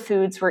only the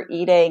foods we're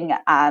eating,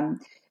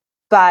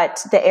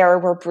 but the air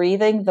we're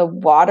breathing, the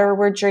water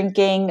we're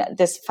drinking,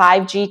 this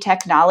 5G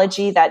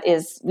technology that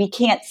we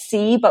can't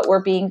see, but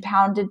we're being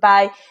pounded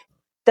by,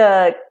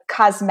 the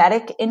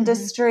cosmetic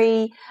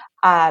industry,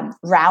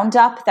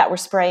 Roundup that we're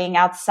spraying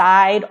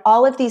outside,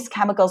 all of these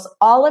chemicals,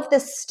 all of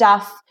this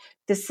stuff,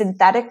 the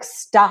synthetic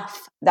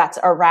stuff that's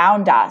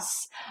around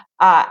us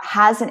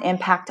has an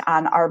impact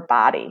on our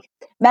body.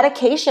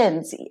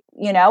 Medications,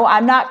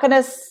 I'm not going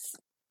to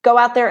go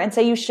out there and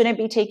say you shouldn't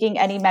be taking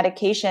any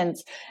medications.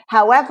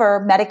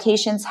 However,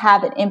 medications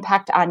have an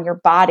impact on your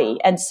body.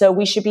 And so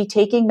we should be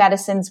taking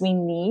medicines we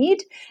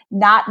need,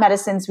 not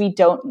medicines we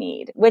don't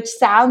need, which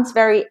sounds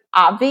very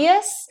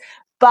obvious.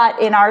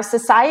 But in our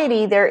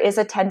society, there is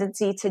a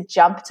tendency to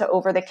jump to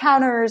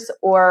over-the-counters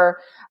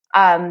or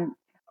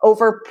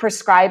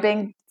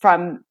over-prescribing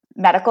from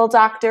medical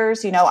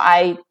doctors.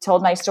 I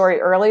told my story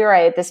earlier.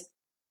 I had this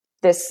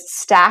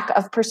stack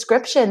of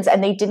prescriptions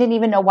and they didn't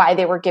even know why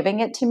they were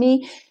giving it to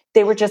me.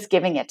 They were just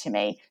giving it to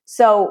me.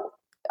 So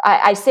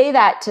I say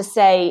that to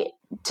say,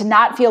 to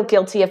not feel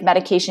guilty of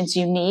medications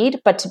you need,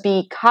 but to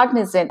be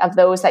cognizant of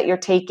those that you're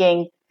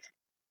taking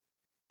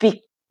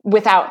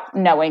without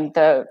knowing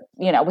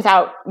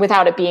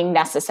without it being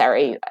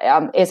necessary.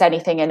 Is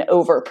anything an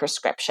over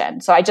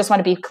prescription? So I just want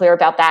to be clear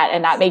about that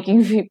and not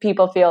making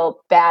people feel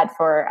bad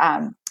for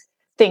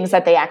things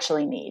that they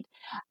actually need.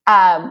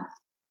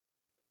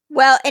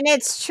 Well, and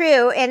it's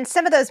true. And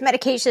some of those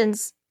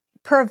medications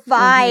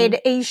provide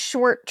a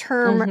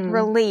short-term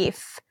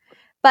relief,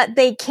 but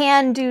they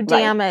can do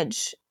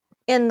damage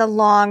in the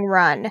long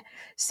run.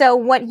 So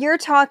what you're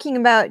talking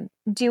about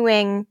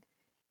doing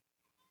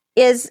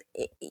is,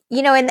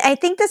 and I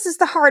think this is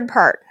the hard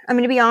part. I'm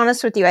going to be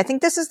honest with you. I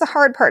think this is the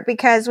hard part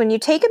because when you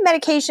take a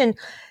medication,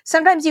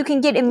 sometimes you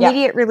can get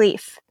immediate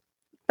relief,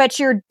 but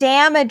you're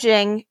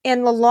damaging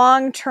in the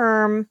long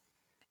term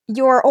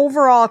your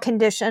overall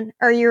condition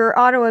or your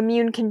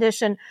autoimmune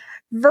condition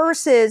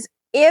versus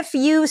if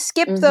you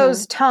skip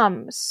those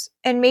Tums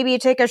and maybe you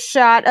take a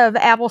shot of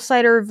apple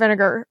cider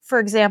vinegar, for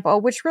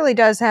example, which really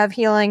does have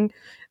healing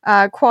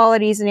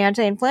qualities and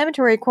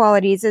anti-inflammatory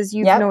qualities, as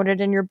you've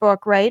noted in your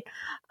book, right?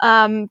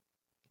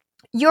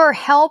 You're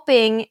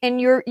helping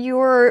and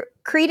you're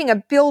creating a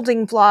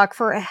building block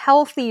for a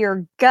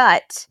healthier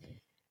gut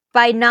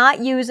by not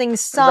using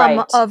some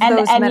of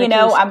those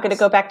medications. I'm going to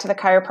go back to the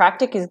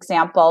chiropractic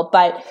example,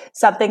 but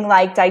something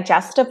like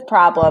digestive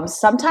problems,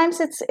 sometimes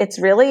it's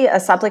really a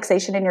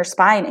subluxation in your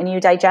spine and you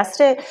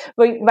digest it.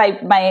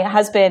 My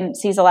husband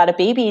sees a lot of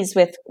babies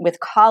with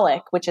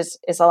colic, which is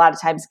a lot of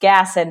times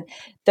gas, and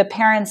the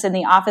parents in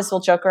the office will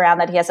joke around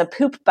that he has a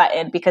poop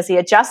button because he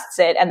adjusts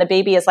it and the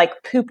baby is like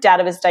pooped out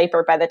of his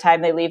diaper by the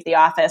time they leave the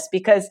office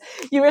because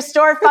you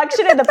restore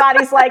function and the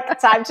body's like,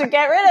 time to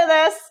get rid of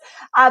this.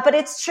 But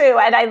it's true.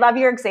 And I love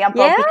your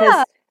example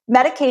because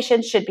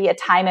medication should be a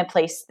time and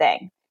place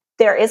thing.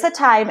 There is a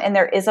time and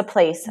there is a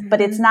place,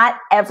 but it's not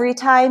every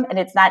time and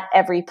it's not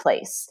every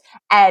place.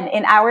 And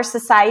in our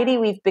society,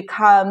 we've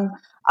become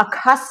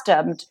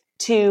accustomed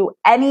to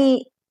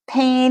any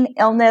pain,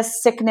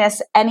 illness,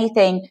 sickness,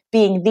 anything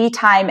being the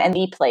time and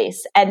the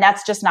place. And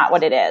that's just not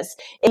what it is.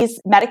 These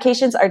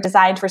medications are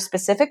designed for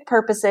specific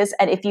purposes.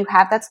 And if you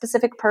have that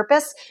specific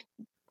purpose,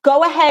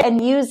 go ahead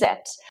and use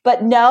it,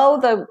 but know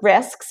the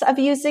risks of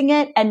using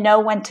it and know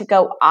when to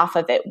go off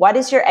of it. What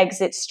is your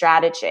exit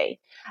strategy?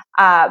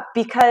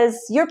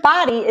 Because your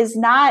body is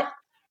not,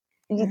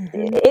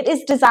 it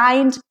is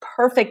designed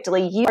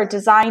perfectly. You are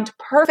designed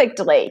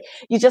perfectly.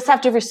 You just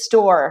have to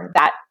restore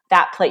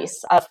that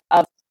place of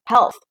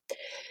health.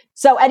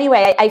 So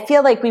anyway, I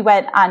feel like we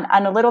went on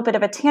a little bit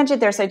of a tangent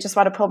there. So I just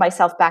want to pull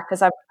myself back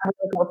because I'm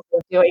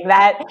doing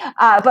that.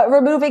 But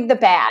removing the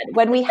bad.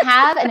 When we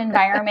have an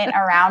environment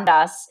around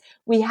us,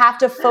 we have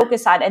to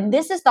focus on, and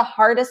this is the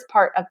hardest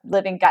part of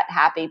living gut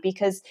happy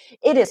because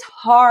it is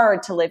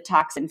hard to live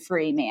toxin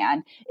free,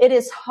 man. It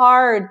is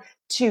hard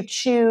to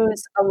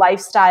choose a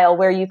lifestyle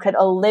where you could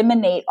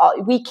eliminate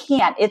all. We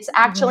can't. It's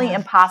actually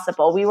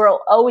impossible. We will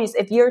always,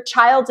 if your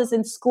child is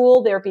in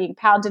school, they're being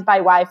pounded by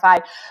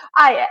Wi-Fi.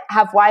 I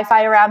have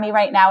Wi-Fi around me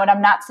right now, and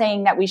I'm not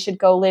saying that we should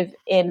go live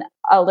in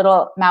a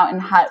little mountain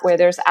hut where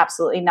there's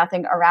absolutely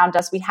nothing around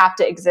us. We have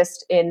to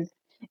exist in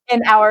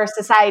our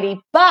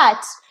society,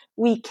 but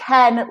we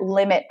can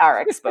limit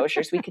our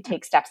exposures. We could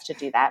take steps to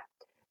do that.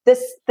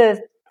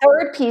 The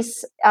third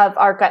piece of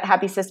our gut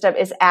happy system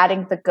is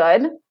adding the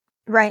good,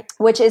 right?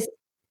 Which is,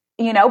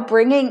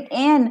 bringing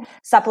in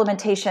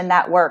supplementation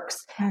that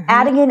works,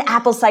 adding in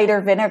apple cider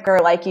vinegar,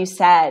 like you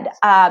said,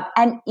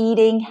 and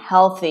eating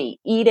healthy,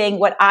 eating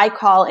what I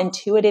call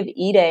intuitive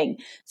eating.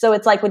 So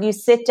it's like when you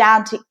sit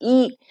down to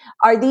eat,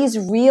 are these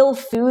real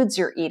foods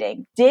you're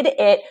eating? Did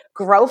it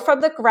grow from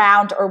the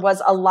ground or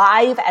was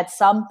alive at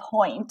some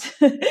point?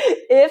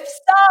 If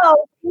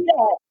so, eat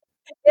it.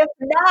 If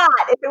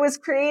not, if it was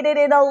created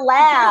in a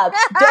lab,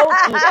 don't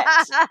eat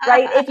it,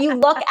 right? If you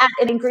look at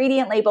an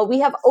ingredient label, we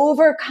have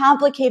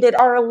overcomplicated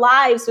our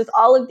lives with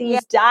all of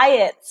these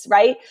diets,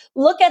 right?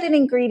 Look at an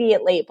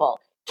ingredient label.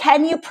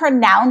 Can you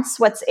pronounce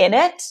what's in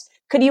it?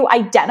 Could you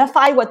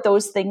identify what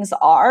those things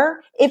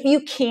are? If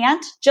you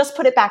can't, just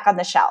put it back on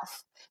the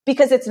shelf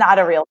because it's not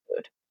a real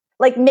food.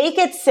 Like, make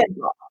it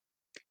simple.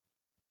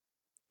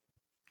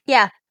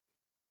 Yeah.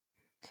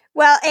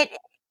 Well,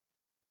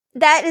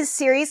 that is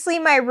seriously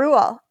my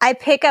rule. I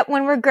pick up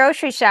when we're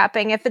grocery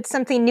shopping. If it's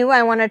something new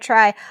I want to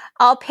try,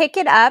 I'll pick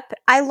it up.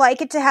 I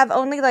like it to have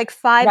only like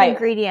 5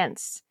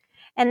 ingredients.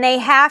 And they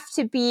have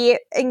to be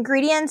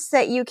ingredients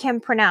that you can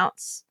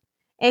pronounce.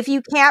 If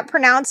you can't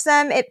pronounce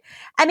them,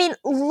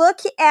 look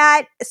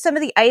at some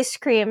of the ice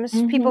creams,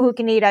 people who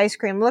can eat ice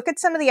cream. Look at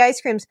some of the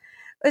ice creams.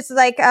 It's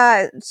like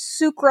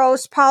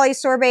sucrose,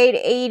 polysorbate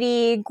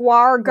 80,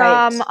 guar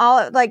gum,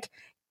 all like.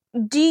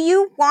 Do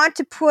you want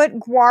to put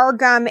guar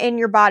gum in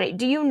your body?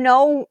 Do you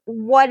know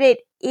what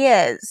it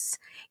is?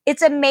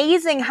 It's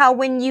amazing how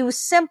when you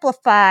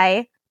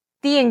simplify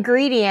the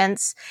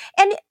ingredients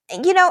and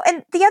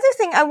and the other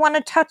thing I want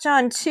to touch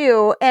on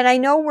too, and I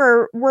know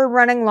we're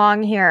running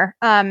long here.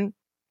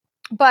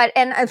 But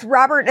if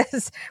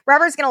Robert's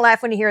going to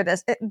laugh when you hear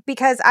this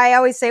because I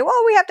always say,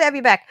 well, we have to have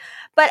you back,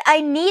 but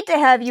I need to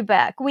have you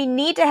back. We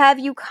need to have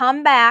you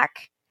come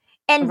back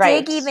and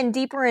dig even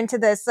deeper into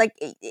this. Like,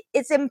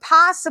 it's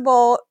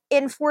impossible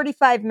in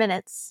 45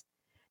 minutes.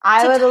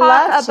 I would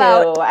love to.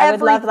 I would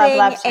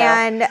love to.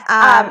 And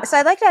so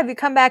I'd like to have you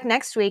come back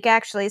next week,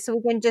 actually, so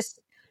we can just.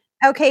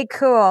 Okay,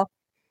 cool.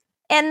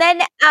 And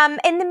then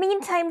in the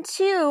meantime,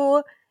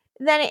 too,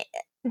 then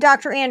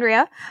Dr.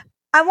 Andrea,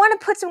 I want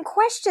to put some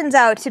questions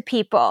out to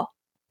people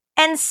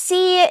and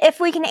see if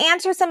we can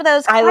answer some of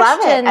those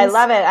questions. I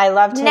love it. I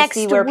love to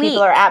see where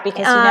people are at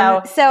because,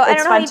 so I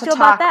don't know how you feel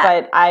about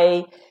that. But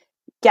I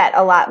get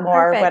a lot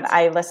more when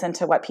I listen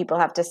to what people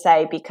have to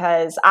say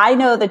because I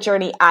know the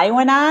journey I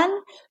went on,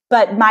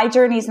 but my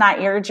journey is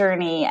not your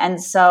journey.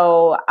 And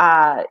so,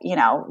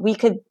 we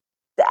could,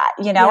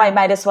 I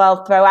might as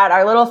well throw out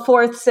our little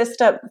fourth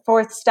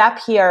step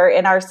here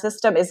in our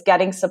system is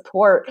getting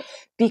support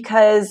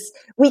because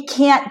we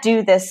can't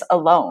do this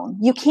alone.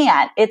 You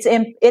can't. It's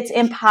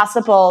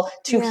impossible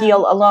to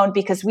heal alone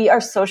because we are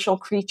social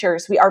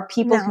creatures. We are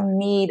people who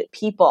need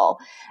people.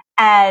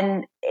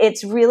 And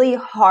it's really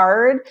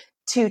hard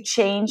to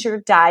change your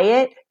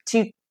diet,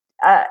 to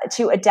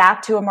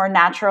adapt to a more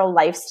natural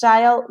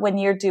lifestyle when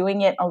you're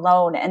doing it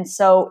alone. And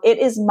so it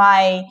is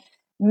my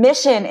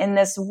mission in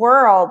this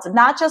world,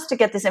 not just to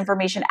get this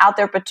information out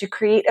there, but to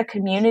create a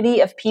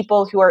community of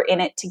people who are in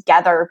it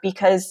together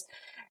because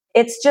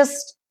it's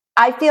just,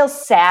 I feel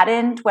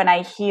saddened when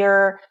I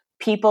hear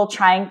people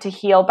trying to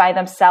heal by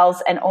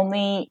themselves and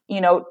only,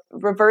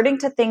 reverting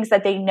to things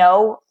that they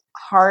know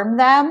harm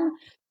them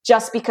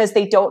just because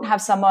they don't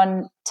have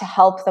someone to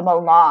help them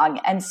along.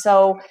 And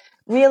so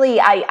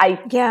really,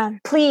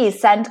 please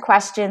send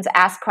questions,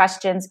 ask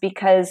questions,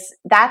 because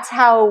that's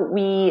how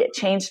we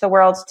change the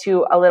world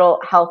to a little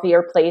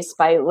healthier place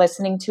by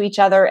listening to each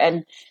other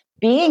and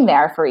being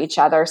there for each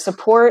other.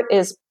 Support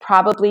is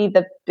probably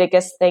the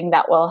biggest thing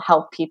that will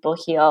help people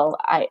heal,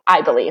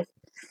 I believe.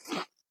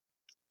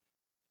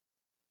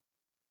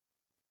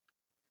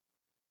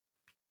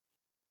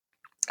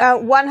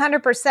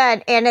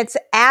 100%. And it's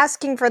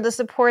asking for the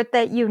support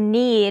that you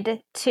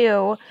need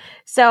too.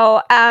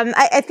 So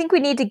I think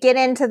we need to get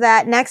into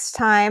that next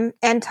time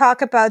and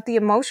talk about the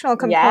emotional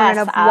component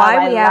of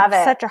why we have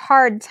such a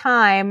hard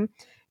time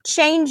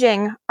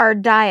changing our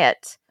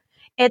diet.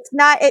 It's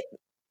not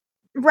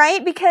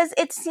right? Because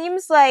it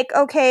seems like,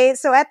 okay,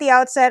 so at the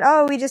outset,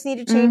 we just need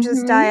to change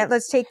this diet.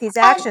 Let's take these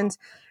actions.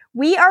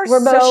 We're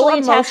so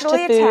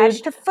emotionally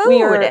attached to food.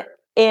 We're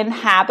in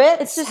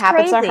habits.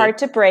 Habits are hard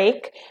to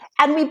break.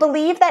 And we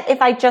believe that if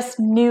I just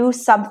knew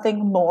something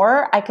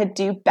more, I could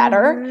do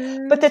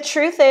better. But the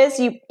truth is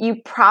you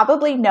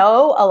probably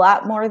know a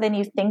lot more than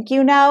you think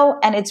you know.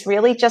 And it's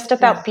really just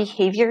about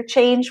behavior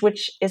change,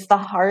 which is the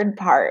hard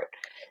part.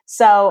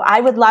 So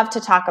I would love to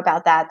talk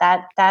about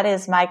that. That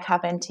is my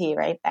cup of tea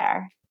right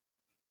there.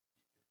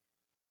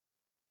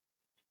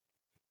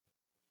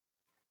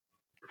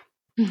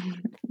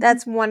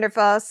 That's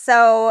wonderful.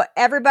 So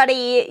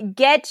everybody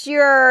get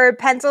your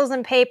pencils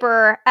and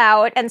paper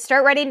out and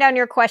start writing down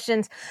your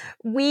questions.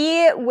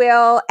 We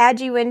will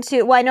add you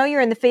into, well, I know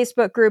you're in the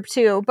Facebook group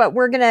too, but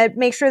we're going to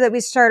make sure that we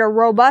start a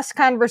robust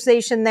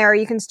conversation there.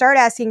 You can start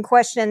asking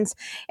questions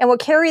and we'll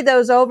carry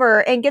those over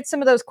and get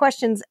some of those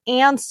questions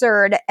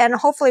answered. And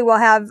hopefully we'll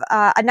have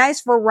a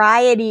nice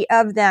variety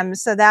of them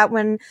so that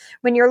when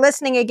you're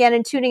listening again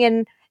and tuning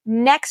in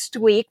next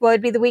week, well,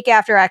 it'd be the week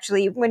after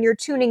actually, when you're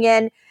tuning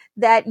in,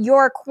 that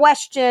your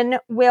question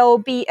will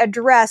be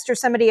addressed or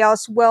somebody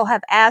else will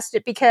have asked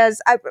it,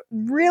 because I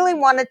really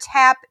want to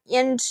tap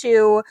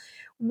into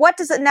what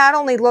does it not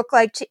only look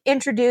like to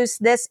introduce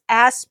this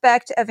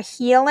aspect of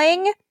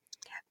healing,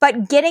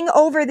 but getting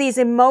over these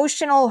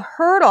emotional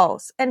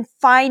hurdles and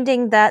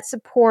finding that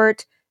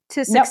support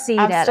to succeed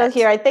I'm at still it.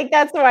 here. I think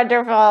that's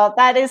wonderful.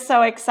 That is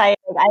so exciting.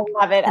 I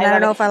love it. And I don't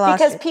know if I lost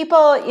because you. people,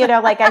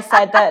 like I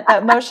said, the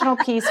emotional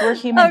piece, we're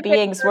human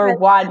beings, we're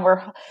one,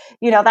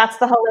 that's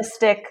the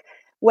holistic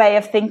way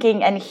of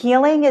thinking. And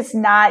healing is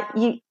not,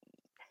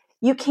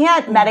 you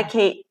can't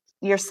medicate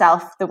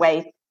yourself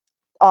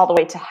all the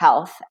way to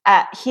health.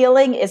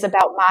 Healing is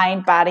about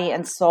mind, body,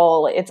 and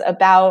soul. It's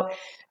about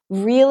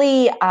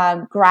really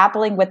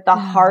grappling with the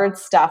hard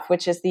stuff,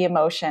 which is the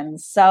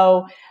emotions.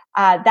 So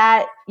I've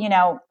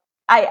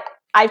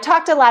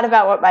talked a lot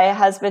about what my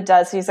husband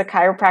does. He's a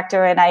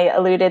chiropractor, and I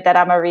alluded that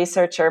I'm a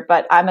researcher,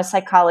 but I'm a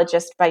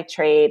psychologist by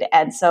trade.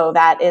 And so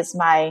that is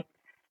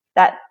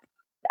that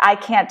I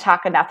can't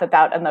talk enough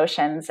about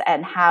emotions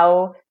and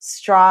how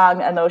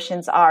strong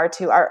emotions are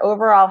to our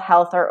overall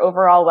health, our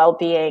overall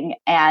well-being,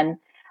 and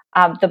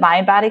the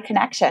mind-body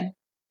connection.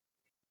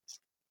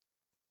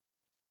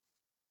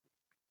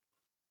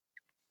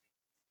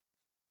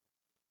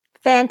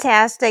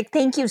 Fantastic.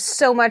 Thank you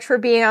so much for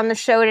being on the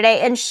show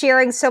today and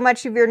sharing so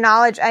much of your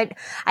knowledge.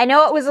 I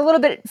know it was a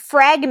little bit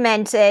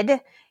fragmented,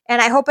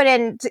 and I hope I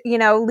didn't,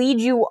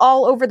 lead you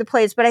all over the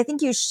place, but I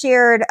think you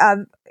shared a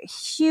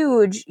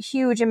huge,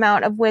 huge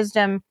amount of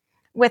wisdom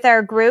with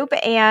our group,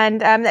 and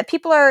that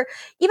people are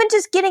even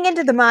just getting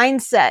into the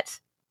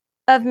mindset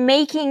of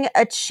making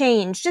a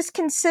change, just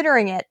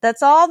considering it.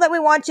 That's all that we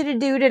want you to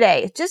do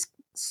today. Just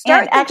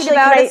start thinking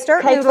about it,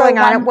 start noodling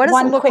on it. What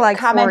does it look like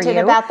for you?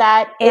 About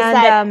that is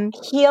that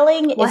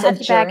healing is a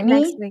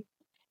journey.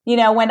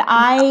 When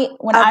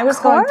I was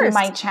going through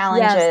my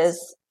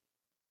challenges,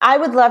 I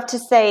would love to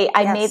say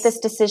I made this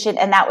decision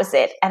and that was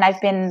it. And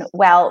I've been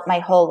well my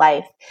whole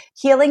life.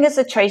 Healing is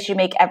a choice you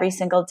make every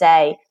single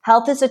day.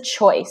 Health is a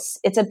choice.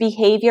 It's a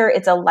behavior.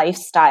 It's a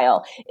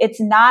lifestyle.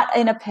 It's not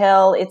in a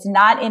pill. It's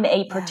not in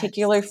a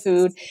particular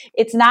food.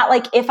 It's not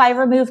like if I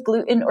remove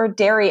gluten or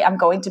dairy, I'm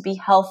going to be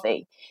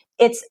healthy.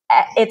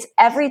 It's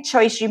every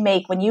choice you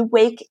make. When you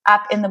wake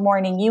up in the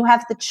morning, you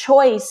have the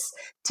choice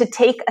to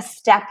take a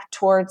step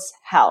towards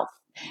health.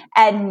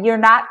 And you're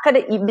not going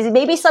to,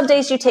 maybe some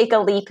days you take a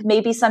leap,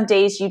 maybe some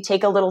days you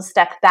take a little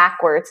step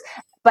backwards,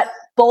 but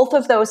both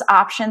of those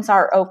options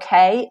are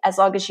okay as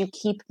long as you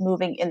keep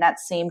moving in that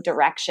same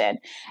direction.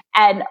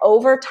 And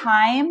over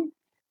time,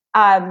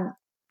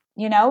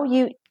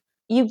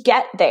 you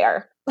get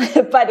there,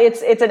 but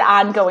it's an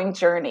ongoing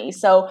journey.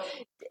 So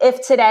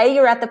if today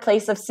you're at the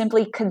place of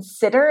simply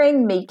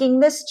considering making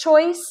this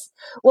choice,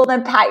 well,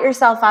 then pat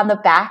yourself on the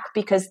back,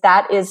 because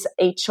that is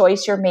a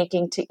choice you're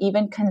making to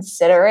even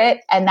consider it.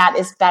 And that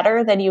is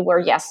better than you were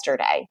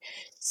yesterday.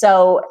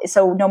 So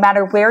no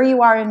matter where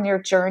you are in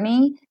your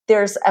journey,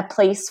 there's a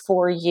place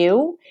for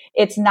you.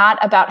 It's not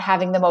about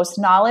having the most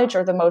knowledge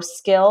or the most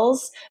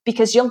skills,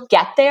 because you'll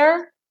get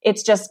there.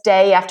 It's just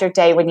day after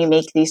day when you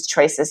make these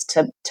choices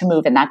to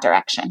move in that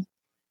direction.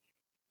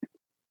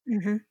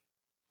 Mm-hmm.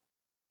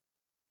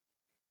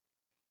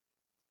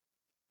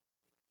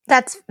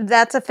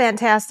 That's a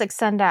fantastic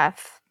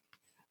send-off.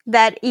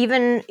 That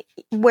even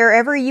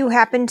wherever you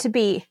happen to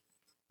be,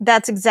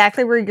 that's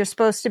exactly where you're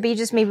supposed to be.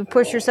 Just maybe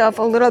push yourself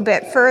a little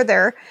bit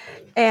further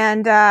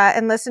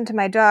and listen to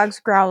my dogs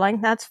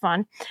growling. That's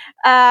fun.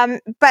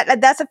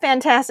 But that's a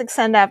fantastic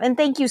send-off. And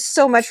thank you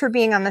so much for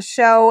being on the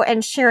show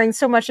and sharing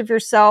so much of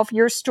yourself,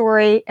 your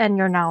story, and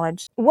your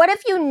knowledge. What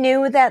if you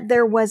knew that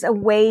there was a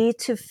way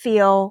to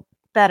feel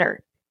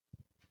better,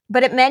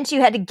 but it meant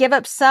you had to give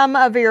up some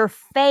of your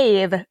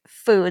fave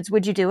foods?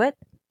 Would you do it?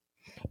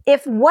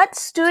 If what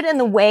stood in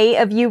the way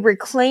of you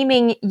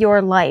reclaiming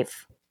your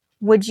life,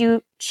 would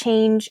you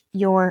change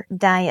your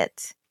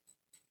diet?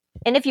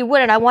 And if you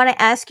wouldn't, I want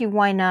to ask you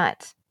why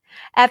not.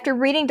 After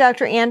reading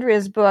Dr.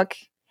 Andrea's book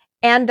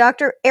and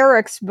Dr.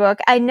 Eric's book,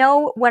 I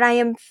know what I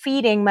am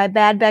feeding my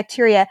bad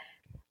bacteria.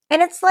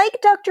 And it's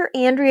like Dr.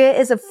 Andrea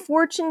is a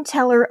fortune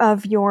teller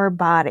of your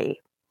body.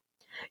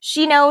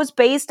 She knows,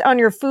 based on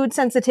your food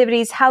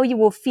sensitivities, how you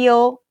will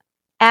feel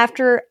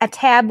after a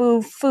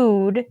taboo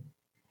food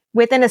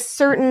within a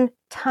certain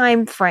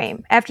time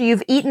frame. After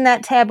you've eaten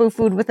that taboo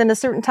food within a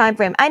certain time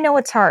frame. I know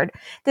it's hard.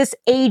 This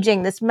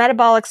aging, this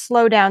metabolic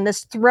slowdown,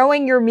 this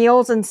throwing your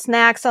meals and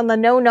snacks on the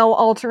no-no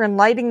altar and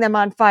lighting them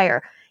on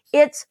fire.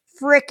 It's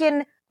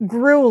frickin'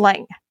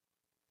 grueling.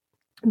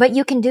 But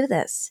you can do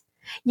this.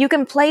 You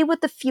can play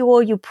with the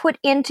fuel you put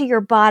into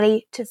your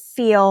body to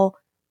feel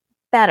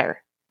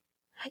better.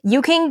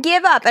 You can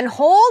give up, and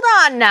hold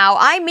on now,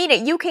 I mean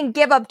it. You can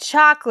give up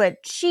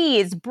chocolate,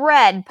 cheese,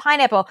 bread,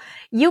 pineapple.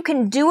 You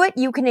can do it.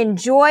 You can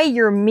enjoy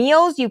your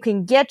meals. You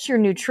can get your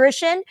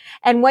nutrition.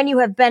 And when you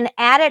have been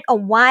at it a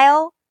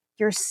while,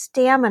 your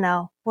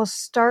stamina will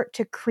start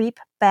to creep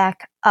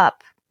back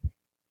up.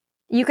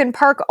 You can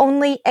park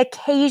only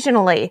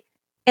occasionally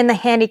in the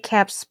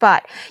handicapped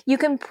spot. You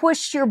can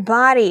push your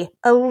body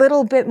a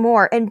little bit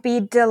more and be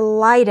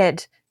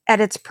delighted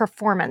at its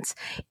performance.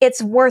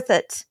 It's worth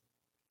it.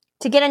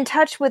 To get in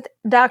touch with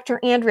Dr.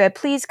 Andrea,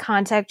 please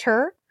contact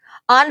her.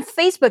 On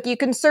Facebook, you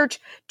can search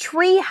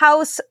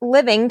Treehouse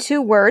Living,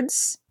 2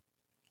 words.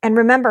 And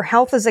remember,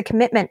 health is a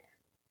commitment.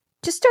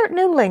 Just start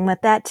noodling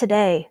with that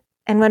today.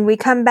 And when we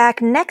come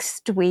back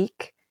next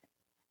week,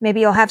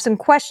 maybe you'll have some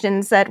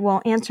questions that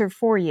we'll answer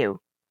for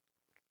you.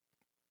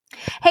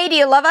 Hey, do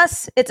you love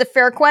us? It's a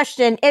fair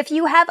question. If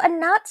you have a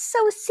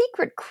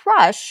not-so-secret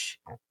crush,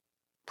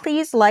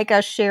 please like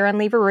us, share, and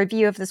leave a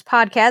review of this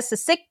podcast, The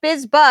Sick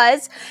Biz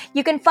Buzz.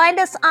 You can find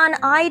us on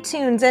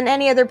iTunes and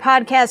any other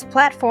podcast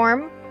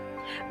platform.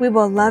 We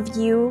will love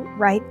you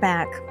right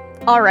back.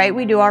 All right,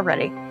 we do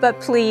already, but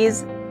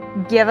please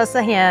give us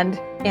a hand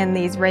in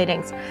these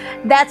ratings.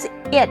 That's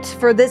it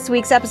for this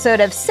week's episode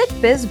of Sick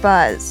Biz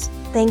Buzz.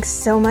 Thanks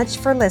so much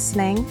for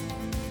listening.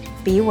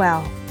 Be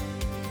well.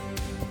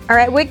 All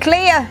right, we're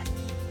clear.